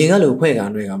မှာအရင်ကလိုဖွဲ့က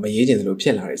နှွဲကမရေးကျင်တယ်လို့ဖြ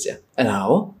စ်လာတယ်ဆရာ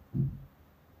အဲ့ဒါရော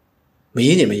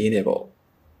မရေးကျင်မရေး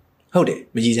နဲ့ပေါ့ဟုတ်တယ်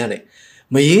မရေးကြ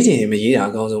နဲ့မရေးကျင်မ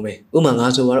ရေးတာအကောင်းဆုံးပဲ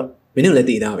ဥမာငါဆိုတော့မင်းတို့လည်း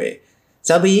သိ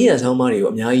သားပဲစာပေရေးရဆောင်းပါးတွေကို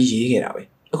အများကြီးရေး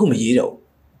ခဲ့တာပဲအခုမရေးတော့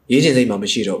ရေးကျင်စိတ်မှမ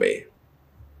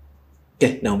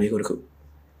ရှိတော့ပဲကဲနောက်မေးခွန်း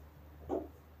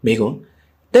တစ်ခုမေးခွ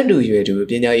န်းတက်တူရွယ်တူ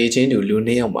ပညာရေးချ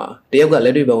င်းတူလူနှစ်ယောက်မှာတယောက်က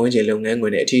လက်တွေ့ပတ်ဝန်းကျင်လုပ်ငန်းခွ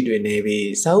င်နဲ့အထီးတွေနေ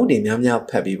ပြီးစာအုပ်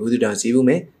တွေများများဖတ်ပြီးဘုသူတာစီးဘူး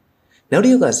မယ်နောက်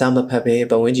တစ်ယောက်ကစာမ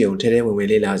ဖတ်ပဲပတ်ဝန်းကျင်ကိုထဲထဲဝင်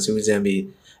ဝင်လေးလာစူးစ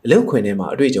မ်းပြီးအလုပ်ခွင်ထဲ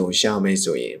မှာအတွေ့အကြုံရှာ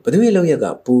မယ်ဆိုရင်ဘသူရဲ့လုပ်ရက်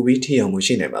ကပူပြီးထိအောင်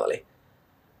မှုရှိနိုင်ပါသလဲ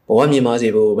ဘဝမြင်ပါစေ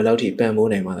ဖို့ဘယ်လောက်ထိ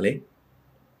ပံ့ပိုးနိုင်ပါ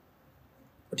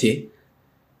သလဲအဖြစ်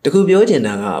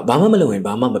တခုပြောချင်တာကဘာမှမလုပ်ရင်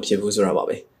ဘာမှမဖြစ်ဘူး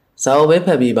ဆိုတာပါပဲစာအုပ်ပဲဖ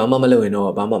တ်ပြီးဘာမှမလုပ်ရင်တော့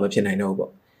ဘာမှမဖြစ်နိုင်တော့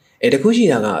ဘူးပေါ့တခု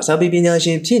ရှိတာကစာပေ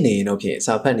ပညာရှင်ဖြစ်နေရင်တော့ဖြ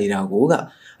င့်စာဖတ်နေတာကိုက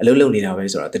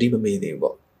အလုပ်လုပ်နေတာပဲဆိုတာသတိမမေ့သေး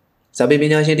ဘူးပေါ့စာပေပ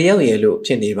ညာရှင်တယောက်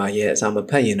ရဲ့လို့ဖြစ်နေပါရဲ့အစာမ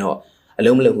ဖတ်ရင်တော့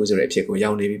အလုံးမလုပ်ဘူးဆိုတဲ့အဖြစ်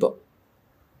ကိုရောက်နေ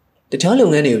ပြီပေါ့တခြားလုပ်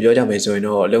ငန်းတွေကိုပြောကြမယ်ဆို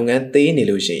ရင်တော့လုပ်ငန်းသေးနေ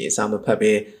လို့ရှိရင်စာမဖတ်ပဲ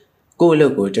ကိုယ့်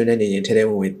အလုပ်ကိုကျွမ်းနေ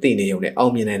ရင်ထဲထဲဝင်ဝင်သိနေရုံနဲ့အော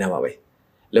င်မြင်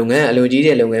နိုင်တာပါပဲလုပ်ငန်းအ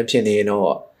လိုကြီးတဲ့လုပ်ငန်းဖြစ်နေ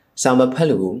ရင်တော့စာမ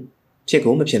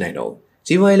ဖတ်လို့ဖြစ်ကိုမဖြစ်နိုင်တော့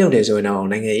ဘူးစီးပွားရေးလုပ်တယ်ဆိုရင်တော့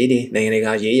နိုင်ငံရေးတွေနိုင်ငံ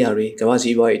တကာရေးအရာတွေ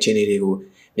ကမ္ဘာစီးပွားရေးအခြေအနေတွေကို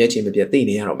မျက်ခြေမပြတ်သိ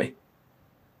နေရတော့မယ်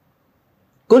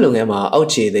ကိုယ့်လုပ်ငန်းမှာအောက်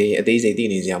ခြေသိအ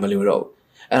သေးစိတ်သိနေစရာမလိုတော့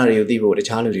ဘူးအဲ့ဒါတွေကိုသိဖို့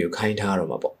တခြားလူတွေကိုခိုင်းထားတော့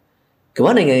မှာပေါ့ကမ္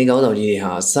ဘာနိုင်ငံရေးကောင်းဆောင်ကြီးတွေ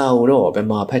ဟာစာအုပ်တော့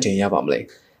ဘယ်မှာဖတ်ချင်ရပါ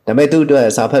မလဲဒါပေမဲ့သူ့အတွက်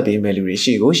စာဖတ်ပေးမဲ့လူတွေ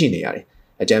ရှိနေရ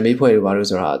တယ်အကြံပေးဖွဲ့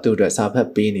တွေဘာလို့ဆိုတာသူ့အတွက်စာ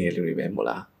ဖတ်ပေးနေတဲ့လူတွေပဲမို့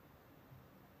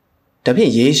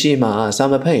လားဒါဖြင့်ရေးရှိ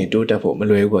မှာစာမဖတ်ရင်တိုးတက်ဖို့မ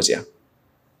လွယ်ဘူးပေါ့ဆရာ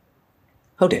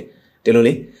ဟုတ်တယ်ဒီလို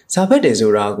လေစာဖတ်တယ်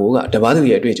ဆိုတာကတပားသူ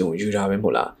ရဲ့အတွေ့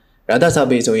အကြုံယူတာပဲမို့လားရသစာ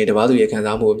ပေဆိုရင်တပားသူ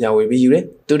ရဲ့ခံစားမှုကိုမျှဝေပြီးယူတယ်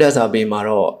တုဒ္ဒစာပေမှာ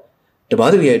တော့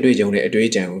တပားသူရဲ့အတွေ့အကြုံနဲ့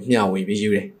အတွေ့အကြံကို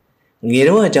မျှဝေပြီးယူတယ်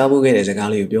ငယ်တော့ကြားဖို့ခဲ့တဲ့စ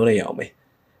ကားလေးကိုပြောလိုက်ရအောင်ပဲ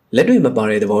လက်တွေ့မပါ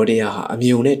တဲ့သဘောတရားဟာအ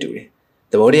မြုံနဲ့တူတယ်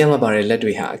သဘောတရားမပါတဲ့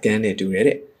လက်တွေ့ဟာအကန်းနဲ့တူတယ်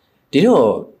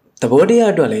တဲ့ဒီတော့သဘောတ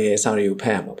ရားအတွက်လည်းစာတွေကို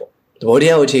ဖတ်ရမှာပေါ့သဘောတ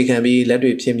ရားကိုအခြေခံပြီး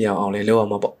လက်တွေ့ဖြစ်မြောက်အောင်လည်းလုပ်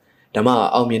ရမှာပေါ့ဒါမှ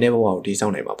အောင်မြင်တဲ့ဘဝကိုတည်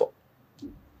ဆောက်နိုင်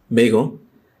မှာပေါ့မေကွန်း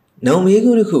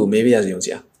နောင်မေကွန်းတစ်ခုမေးပြရစီအောင်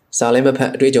ဆရာစာလည်းမ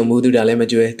ဖတ်အတွေ့အကြုံမှုသူတာလည်း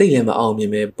မကျွဲတိတ်လည်းမ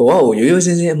အောင်မြင်ပဲဘဝကိုရိုးရိုး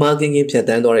စင်းစင်းအမှားကင်းက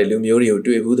င်းဖြတ်တန်းသွားတဲ့လူမျိုးတွေ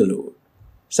ကိုတွေ့ဘူးသလို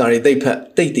စာရီတိတ်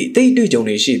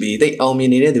ဖတ်တိတ်တွေ့ကြုံနေရှိပြီးတိတ်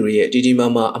အောင်မြင်နေတဲ့သူတွေရဲ့ကြီးကြီး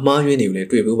မားမားအမှားယွင်းတွေကိုလည်း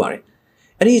တွေ့ဘူးပါတယ်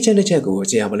အဲ့ဒီအချက်တစ်ချက်ကို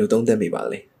ဆရာဘယ်လိုသုံးသပ်မိပါ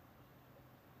လဲ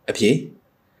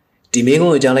အဖြစ်ဒီမ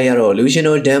င်းကိုကြားလိုက်ရတော့လူရှင်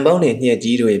တို့ဒံပေါင်းနဲ့ညက်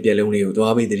ကြီးတို့ရဲ့ပြက်လုံးလေး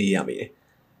ကိုသွားပြီးသတိရမိတယ်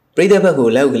ပရိသတ်ဘက်ကို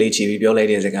လက်ကလေးချီပြီးပြော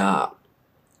လိုက်တဲ့စကား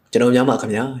ကျွန်တော်များမှာ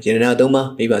ခင်ဗျာရတနာသုံး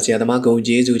ပါမိဘဆရာသမား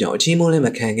ဂုံကျေးဇူးကြောင့်အချင်းမုန်းလည်း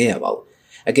မခံခဲ့ရပါဘူး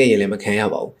အကဲ့ရလည်းမခံ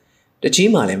ရပါဘူး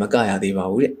တချီးမှလည်းမကရ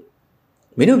သေးပါဘူး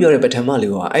တဲ့မင်းတို့ပြောတဲ့ပထ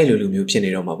မလူကအဲ့လိုလူ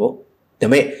မျိုးဖြစ်နေတော့မှာပေါ့ဒါပေ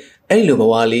မဲ့အဲ့လိုဘ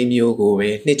ဝလေးမျိုးကိုပဲ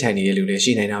နှစ်ထိုင်နေတဲ့လူ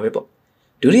တွေရှိနေတာပဲပေါ့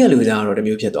ဒုတိယလူသားကတော့တစ်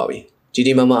မျိုးဖြစ်သွားပြီကြီး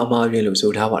ကြီးမားမားအမှားယွင်းလို့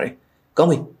ဆိုထားပါတယ်ကော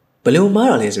င်းပြီဘယ်လိုမှား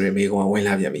တာလဲဆိုရင်မိကောင်က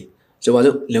ဝင်လာပြန်ပြီ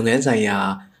ဆိုပါစို့လုပ်ငန်းဆိုင်ရာ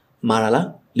မှားတာလား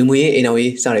လူမှုရေးအိမ်တော်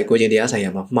ရေးစတဲ့ကိုကျင်တရား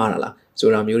ဆိုင်ရာမှာမှားတာလားဆို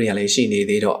တာမျိုးတွေကလည်းရှိနေ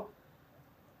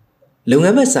သေးတော့လုပ်င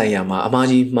န်းဘက်ဆိုင်ရာမှာ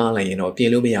အမှားကြီးမှားလိုက်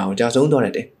ရင်တော့ပြင်လို့မရအောင်ကြာဆုံးသွားတ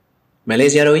တ်တယ်။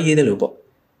မလေးရှားတော်ကြီးရေးတယ်လို့ပေါ့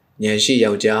။ညံ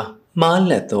ရှိယော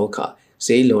က်ျားမှားလက်သောအခါ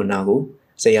ဈေးလွန်နာကို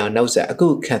ဆရာနောက်ဆက်အခု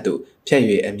ခတ်သူဖြတ်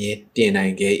၍အမြင်ပြင်နိုင်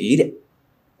ခဲ့၏တဲ့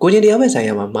။ကိုကျင်တရားဘက်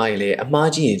ဆိုင်ရာမှာမှားရင်လည်းအမှား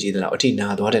ကြီးရင်ကြီးသလားအထိနာ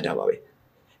သွားတတ်တာပါပဲ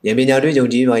။ဉာဏ်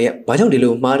ပညာတွေ့ကြုံကြီးပါရဲ့ဘာကြော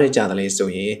င့်ဒီလိုမှားတတ်ကြသလဲ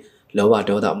ဆိုရင်လောဘ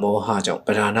ဒေါသမောဟကြော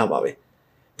င့်ပဓာနာပါပဲ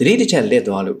။တတိတစ်ချက်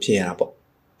လက်သွားလို့ဖြစ်ရတာပေါ့။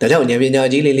ဒါကြောင့်ဉာဏ်ပညာ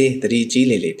ကြီးလေးလေး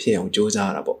တတိကြီးလေးလေးဖြစ်အောင်ကြိုးစား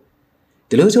ရတာပေါ့။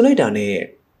ဒီလိုဆိုလိုက်တာနဲ့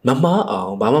မမှားအော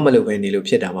င်ဘာမှ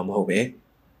မလုပ်ဘဲနေလို့ဖြစ်တာမှမဟုတ်ပဲ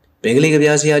ဘင်္ဂလီက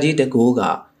ဗျာဆရာကြီးတကူက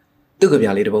သူ့က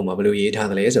ဗျာလေးတစ်ပုဒ်မှာဘယ်လိုရေးထား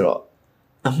သလဲဆိုတော့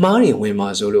အမှားတွေ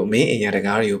ဝင်မှာဆိုလို့မင်းအင်ညာ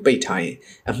တကားတွေကိုပိတ်ထားရင်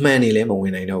အမှန်တွေလည်းမဝ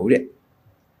င်နိုင်တော့ဘူး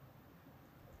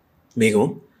တဲ့မိကွန်း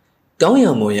ကောင်း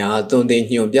ရမွန်ရာသွန်သင်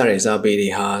ညွန်ပြတဲ့စာပေတွေ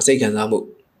ဟာစိတ်ခံစားမှု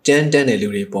ကြမ်းတမ်းတဲ့လူ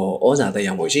တွေပေါ်ဩဇာ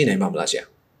သက်ရောက်မှုရှိနိုင်မှာမလား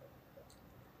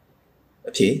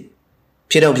ဆရာအ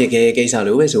ဖြစ်တော့ဖြစ်ခဲ့ကိစ္စ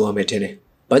လိုပဲဆိုရမယ်ထင်တယ်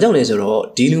ဘာကြောင့်လဲဆိုတော့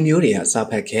ဒီလူမျိုးတွေ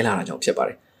ကစာဖတ်ခဲလာတာကြောင့်ဖြစ်ပါတ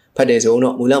ယ်ဖတ်တယ်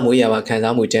ဆိုတော့မူလမွေး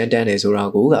ရပါခံစားမှုကြမ်းတမ်းတယ်ဆိုတာ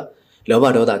ကလော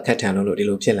ဘဒေါသခတ်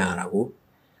ထန်လို့ဒီလိုဖြစ်လာတာ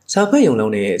ကိုစာဖတ်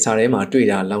ရုံလုံးနဲ့စာထဲ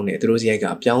မှာတွေ့တာလောက်နဲ့သူတို့စရိုက်က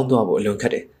ပြောင်းသွားဖို့အလွန်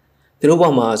ခက်တယ်သူတို့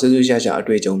ဘဝမှာဆူဆူရှာရှာအ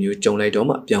တွေ့အကြုံမျိုးကြုံ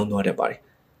လိုက်တော့မှပြောင်းသွားတတ်ပါတယ်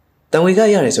တန်ဝေက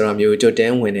ရတယ်ဆိုတာမျိုးကြွတ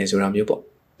န်းဝင်နေဆိုတာမျိုးပေါ့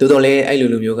သို့တော်လည်းအဲ့လို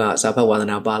လူမျိုးကစာဖတ်ဝါသ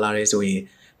နာပါလာတယ်ဆို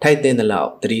ရင်ထိုက်တဲ့လောက်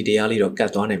တတိတရားလေးတော့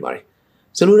ကတ်သွားနိုင်ပါ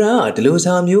တယ်ဆိုလိုတာကဒီ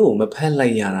လိုစာမျိုးကိုမဖတ်လို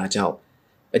က်ရတာကြောင့်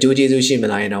အကျိုးကျေးဇူးရှိ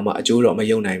မလားရင်တော့မှအကျိုးတော့မ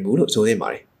ယုံနိုင်ဘူးလို့ဆိုသင့်ပါ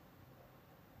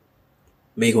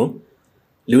တယ်မိကွန်း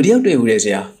လူတယောက်တွေ့ဦးတဲ့ဆ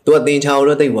ရာသူကသင်္ချာ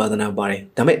တော့သိဝါသနာပါတယ်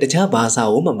ဒါပေမဲ့တခြားဘာသာ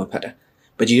ကိုမှမ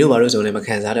ဖတ်တာပကြီးတို့ဘာလို့ဆိုလဲမ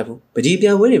ခံစားတတ်ဘူးပကြီးပြ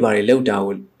ပွဲတွေဘာတွေလောက်တာ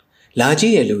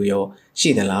ကိုလာကြည့်တဲ့လူရော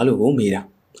ရှိသလားလို့ကို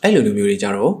မေးတာအဲ့လိုလူမျိုး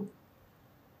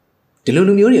တွေကြတော့ဒီလို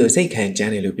လူမျိုးတွေ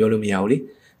ကိုစိတ်ခံကြမ်းတယ်လို့ပြောလို့မရဘူးလေ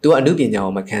သူကအမှုပညာ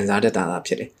ကိုမခံစားတတ်တာ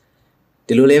ဖြစ်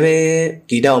တယ်ဒီလိုလည်းပဲ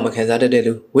ဂီတကိုမခံစားတတ်တဲ့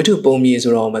လူဝိထု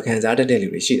ပုံမြင်ဆိုတော့မခံစားတတ်တဲ့လူ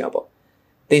တွေရှိတာပေါ့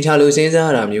သင်္ချာလူစဉ်းစား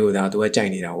ရတာမျိုးသာသူ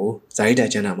ကကြိုက်နေတာကိုဇာတိ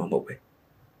တကျမ်းတာမှ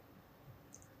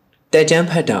မဟုတ်ပဲတက်ကျ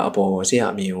မ်းဖတ်တာအပေါ်ဆရာ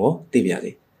အမြင်ကိုသိပြ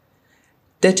စေ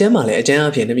တက်ကျမ်းမှာလည်းအကျ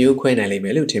မ်းအဖြစ်နှမျိုးခွဲနိုင်လိမ့်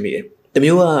မယ်လို့ထင်မိတယ်။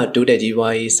တစ်မျိုးကဒုတက်ကြီး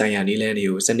ပွားရေးဆိုင်ရာနည်းလမ်း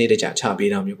တွေကိုစနစ်တကျချပေး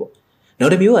တာမျိုးပေါ့။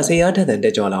နောက်တစ်မျိုးကဆရာထက်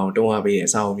တက်ကြွလာအောင်တွန်းအားပေး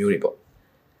တဲ့အစာအုပ်မျိုးတွေပေါ့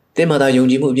။သင်မှာသာ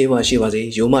ယုံကြည်မှုအပြည့်အဝရှိပါစေ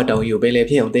။ရိုးမတောင်ကြီးကိုပင်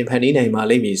လယ်ဖြစ်အောင်သင်ဖန်တီးနိုင်ပါ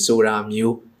လိမ့်မည်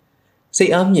ဆိုတာမျိုးစိ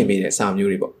တ်အားမြင့်ပေးတဲ့အစာမျိုး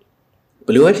တွေပေါ့။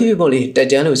ဘလို့ပဲဖြစ်ဖြစ်ပေါ့လေတက်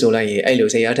ကျမ်းလို့ဆိုလိုက်ရင်အဲ့လို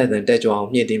ဆရာထက်တက်ကြွ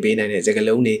အောင်မြင့်တင်ပေးနိုင်တဲ့စကား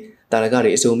လုံးတွေတာရ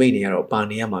ကတွေအစုံမိတ်နေ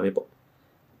ရတော့ပါနေရမှာပဲပေါ့။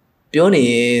ပြောနေ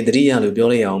ရင်တတိ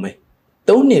ယလို့ပြောလိုက်ရအောင်မယ်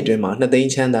3နှစ်အတွင်းမှာ2သိ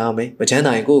န်းချမ်းသာအောင်မယ်မချမ်း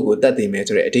သာရင်ကိုယ့်ကိုယ်တတ်သိမယ်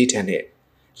ဆိုတဲ့အတိတ်ထန်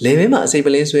နဲ့လေဘဲမှာအစိပ်ပ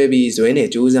လင်းဆွဲပြီးဇွဲ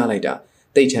နဲ့ကြိုးစားလိုက်တာ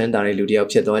တိတ်ချမ်းသာတဲ့လူတစ်ယောက်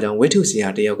ဖြစ်သွားကြောင်းဝိထုဆရာ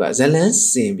တစ်ယောက်ကဇလန်း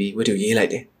စင်ပြီးဝိထုရေး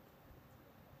လိုက်တယ်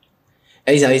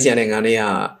အဲ့ဒီစာရေးဆရာနဲ့ငါနဲ့က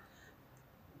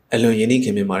အလွန်ယဉ်နှိခ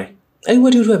င်မြင်ပါတယ်အဲ့ဒီဝိ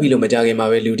ထုထွက်ပြီးလို့မကြခင်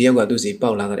မှာပဲလူတစ်ယောက်ကသူ့စီပေါ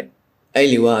က်လာတဲ့အဲ့ဒီ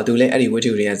လူကသူလည်းအဲ့ဒီဝိ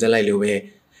ထုတွေကဇက်လိုက်လို့ပဲ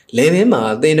လေဘဲ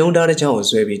မှာသင်တုံးထားတဲ့ချောင်းကို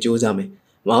ဆွဲပြီးကြိုးစားမယ်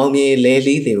မအောင်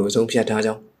မြေလဲလီးတွေကိုဆုံးဖြတ်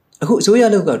ထားကြောင်းအခုအစိုး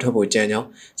ရလောက်ကထွက်ဖို့ကြံကြော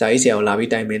င်းဇာရေးဆရာကိုလာ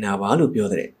ပြီးတိုင်ပင်တာပါလို့ပြော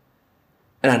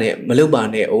တဲ့အဲ့ဒါနဲ့မလုပ်ပါ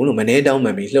နဲ့အောင်လို့မနှဲတောင်းမှ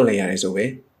န်ပြီးလှုပ်လိုက်ရတယ်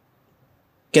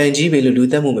ဆိုပဲကန်ကြီးပဲလို့လူ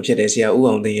သက်မှုမဖြစ်တဲ့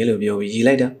ဆရာဦးအောင်သိရဲလို့ပြောပြီး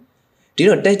ရည်လိုက်တာဒီ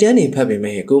တော့တိုက်ကျန်းနေ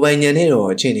ဖတ်ပေမဲ့ကိုပိုင်ညံ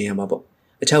နဲ့တော့အချင်းနေရ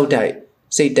မှာပေါ့အချောက်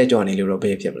တိုက်စိတ်တက်ကြွနေလို့တော့ဘ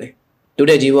ယ်ဖြစ်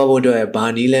မလဲတိုးတက်ကြီးပွားဖို့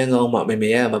အတွက်ဘာနီးလန်းကောင်းမှ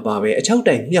မမေရမပါပဲအချောက်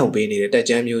တိုက်မြောက်ပေးနေတဲ့တက်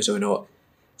ကျန်းမျိုး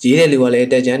ဆိုတော့ရေးတဲ့လူကလည်း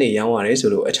တက်ကျန်းနေရောင်းရတယ်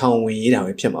ဆိုလို့အချောင်ဝင်ရေးတာပဲ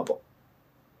ဖြစ်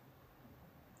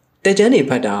မှာပေါ့တက်ကျ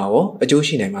န်းနေဖတ်တာရောအ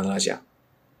ကျိုးရှိနိုင်မှာလားဆရာ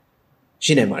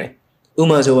ရှိနိုင်ပါတယ်ဥ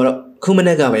မာဆိုတော့ခုမ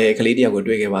နေ့ကပဲကလေးတယောက်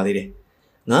ကိုတွေ့ခဲ့ပါသေးတယ်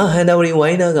ငါဟန်တာဝရီ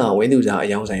ဝိုင်းနာကဝင်းသူစား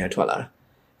အယောင်ဆိုင်ရထွက်လာတာ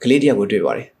ကလေးတယောက်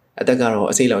ကိုတွေ့ပါတယ်အသက်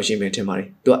ကတော့အစိမ့်လောက်ရှိမယ်ထင်ပါတယ်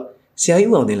သူကဆရာကြီး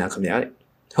ဦးအောင်တင်လာခင်ဗျာ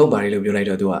တဲ့ဟုတ်ပါတယ်လို့ပြော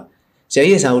လိုက်တော့သူက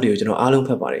ဆရာကြီးရဲ့စာအုပ်တွေကိုကျွန်တော်အားလုံး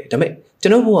ဖတ်ပါတယ်ဒါပေမဲ့ကျွ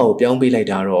န်တော်ဘဝကိုပြောင်းပေးလိုက်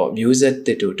တာတော့မျိုးဆက်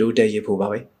တစ်တူတိုးတက်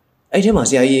ရေးဖို့ပါပဲအဲ့ထဲ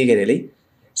မှာဆရာကြီးရေးခဲ့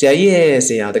တယ်လေဆရာကြီးရဲ့ဆ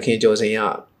ရာသခင်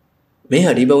ကျော်စိန်ကမင်း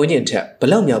ဟာဒီပဝင်းကျင်ထက်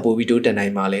ဘလောက်များပို့ပြီးတိုးတက်နို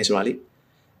င်မှာလဲဆိုတာလေ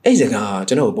အဲ့စ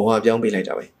ကားကျွန်တော်ဘဝပြောင်းပေး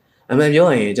လိုက်တာပဲအမှန်ပြော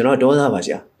ရင်ကျွန်တော်ဒေါသပါ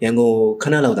ဆရာရန်ကုန်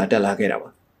ခဏလောက်သာတက်လာ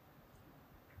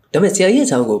ခဲ့တာပါဒါပေမဲ့ဆရာကြီးရဲ့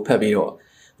စာအုပ်ကိုဖတ်ပြီးတော့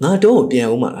ငါတော့ပြန်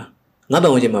ဦးမှာလားငါ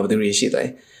ပဝင်းကျင်မှာဘယ်သူတွေရှိတယ်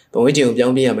ပဝင်းကျင်ကိုပြော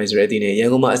င်းပေးရမယ်ဆိုတဲ့အသည့်နဲ့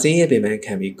ရန်ကုန်မှာအစင်းရဲ့ပင်ပ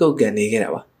န်းခံပြီးကုတ်ကန်နေ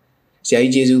ခဲ့တာပါဆရာ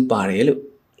ကြီးကျေးဇူးပါတယ်လို့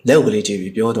လက်ဥကလေးကြ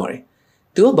ည့်ပြီးပြောသွားတယ်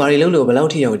သူကဘာတွေလုပ်လို့ဘယ်လောက်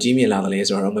ထိအောင်ကြီးမြင့်လာ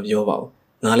သလဲဆိုတော့မပြောပါဘူး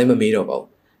ငါလည်းမမေးတော့ပါ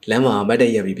ဘူးလမ်းမှာမတ်တ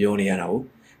က်ရက်ပြီးပြောနေရတာဟုတ်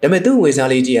ဒါပေမဲ့သူ့ဝေ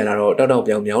စားလေးကြည့်ရတာတော့တောက်တောက်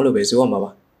ပြောင်ပြောင်လို့ပဲဆိုရ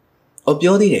မှာပါ။အော်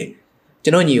ပြောသေးတယ်။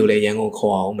ကျွန်တော်ညီကိုလည်း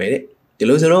ရန်ကုန်ခေါ်အောင်မယ်တဲ့။ဒီ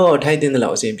လိုဆိုတော့ထိုက်တဲ့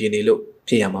လောက်အဆင်ပြေနေလို့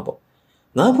ဖြစ်ရမှာပေါ့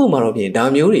။ငါ့ဖို့မှာတော့ပြင်ဒါ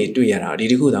မျိုးတွေတွေ့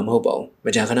ရတာဒီတစ်ခုသာမဟုတ်ပါဘူး။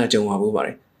မကြာခဏကြုံရဘူးပါ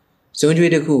တယ်။စွ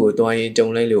န်းကျွေးတစ်ခုကိုတွား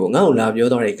ရင်ကြုံလိုက်လို့ငါ့ကိုလာပြော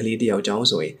တော့တဲ့ကလေးတယောက်ကြောင်း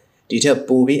ဆိုရင်ဒီ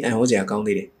ထက်ပိုပြီးအံ့ဩစရာကော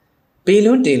င်းသေးတယ်။ပေ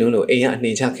လွန်းတင်လွန်းလို့အိမ်က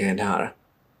အနှင်ချခံထားရတာ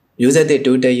။မျိုးဆက်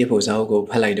တဲ့တိုးတက်ရဖို့စာအုပ်ကို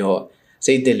ဖတ်လိုက်တော့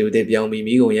စိတ်တစ်လူတစ်ပြောင်းပြီး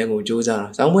မိကုန်ရန်ကုန်စူးစမ်းတာ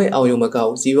ဆောင်းပွဲအောင်ရုံမကော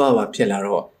က်စီးပွားပါဖြစ်လာ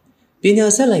တော့ပညာ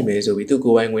ဆက်လိုက်မယ်ဆိုပြီးသူ့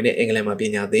ကိုယ်ပိုင်ငွေနဲ့အင်္ဂလန်မှာပ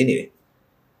ညာသင်နေတယ်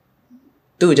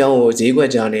သူ့အကြောင်းကိုဈေးကွက်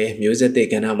ကြားနဲ့မျိုးဆက်တဲ့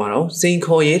ကဏ္ဍမှာတော့စိန်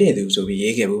ခေါ်ရဲတဲ့သူဆိုပြီး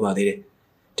ရေးခဲ့မှုပါသေးတယ်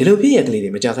ဒီလိုဖြစ်ရကလေးတွေ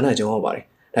မကြာခဏကြောင်းဟောပါတယ်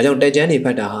ဒါကြောင့်တက်ကြမ်းတွေဖ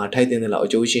တ်တာဟာထိုက်တဲ့လောက်အ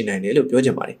ကျိုးရှိနိုင်တယ်လို့ပြောချ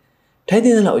င်ပါတယ်ထိုက်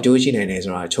တဲ့လောက်အကျိုးရှိနိုင်တယ်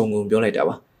ဆိုတာခြုံငုံပြောလိုက်တာ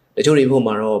ပါတချို့တွေဖို့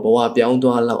မှာတော့ဘဝပြောင်း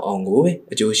သွားလောက်အောင်ကိုပဲ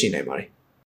အကျိုးရှိနိုင်ပါတယ်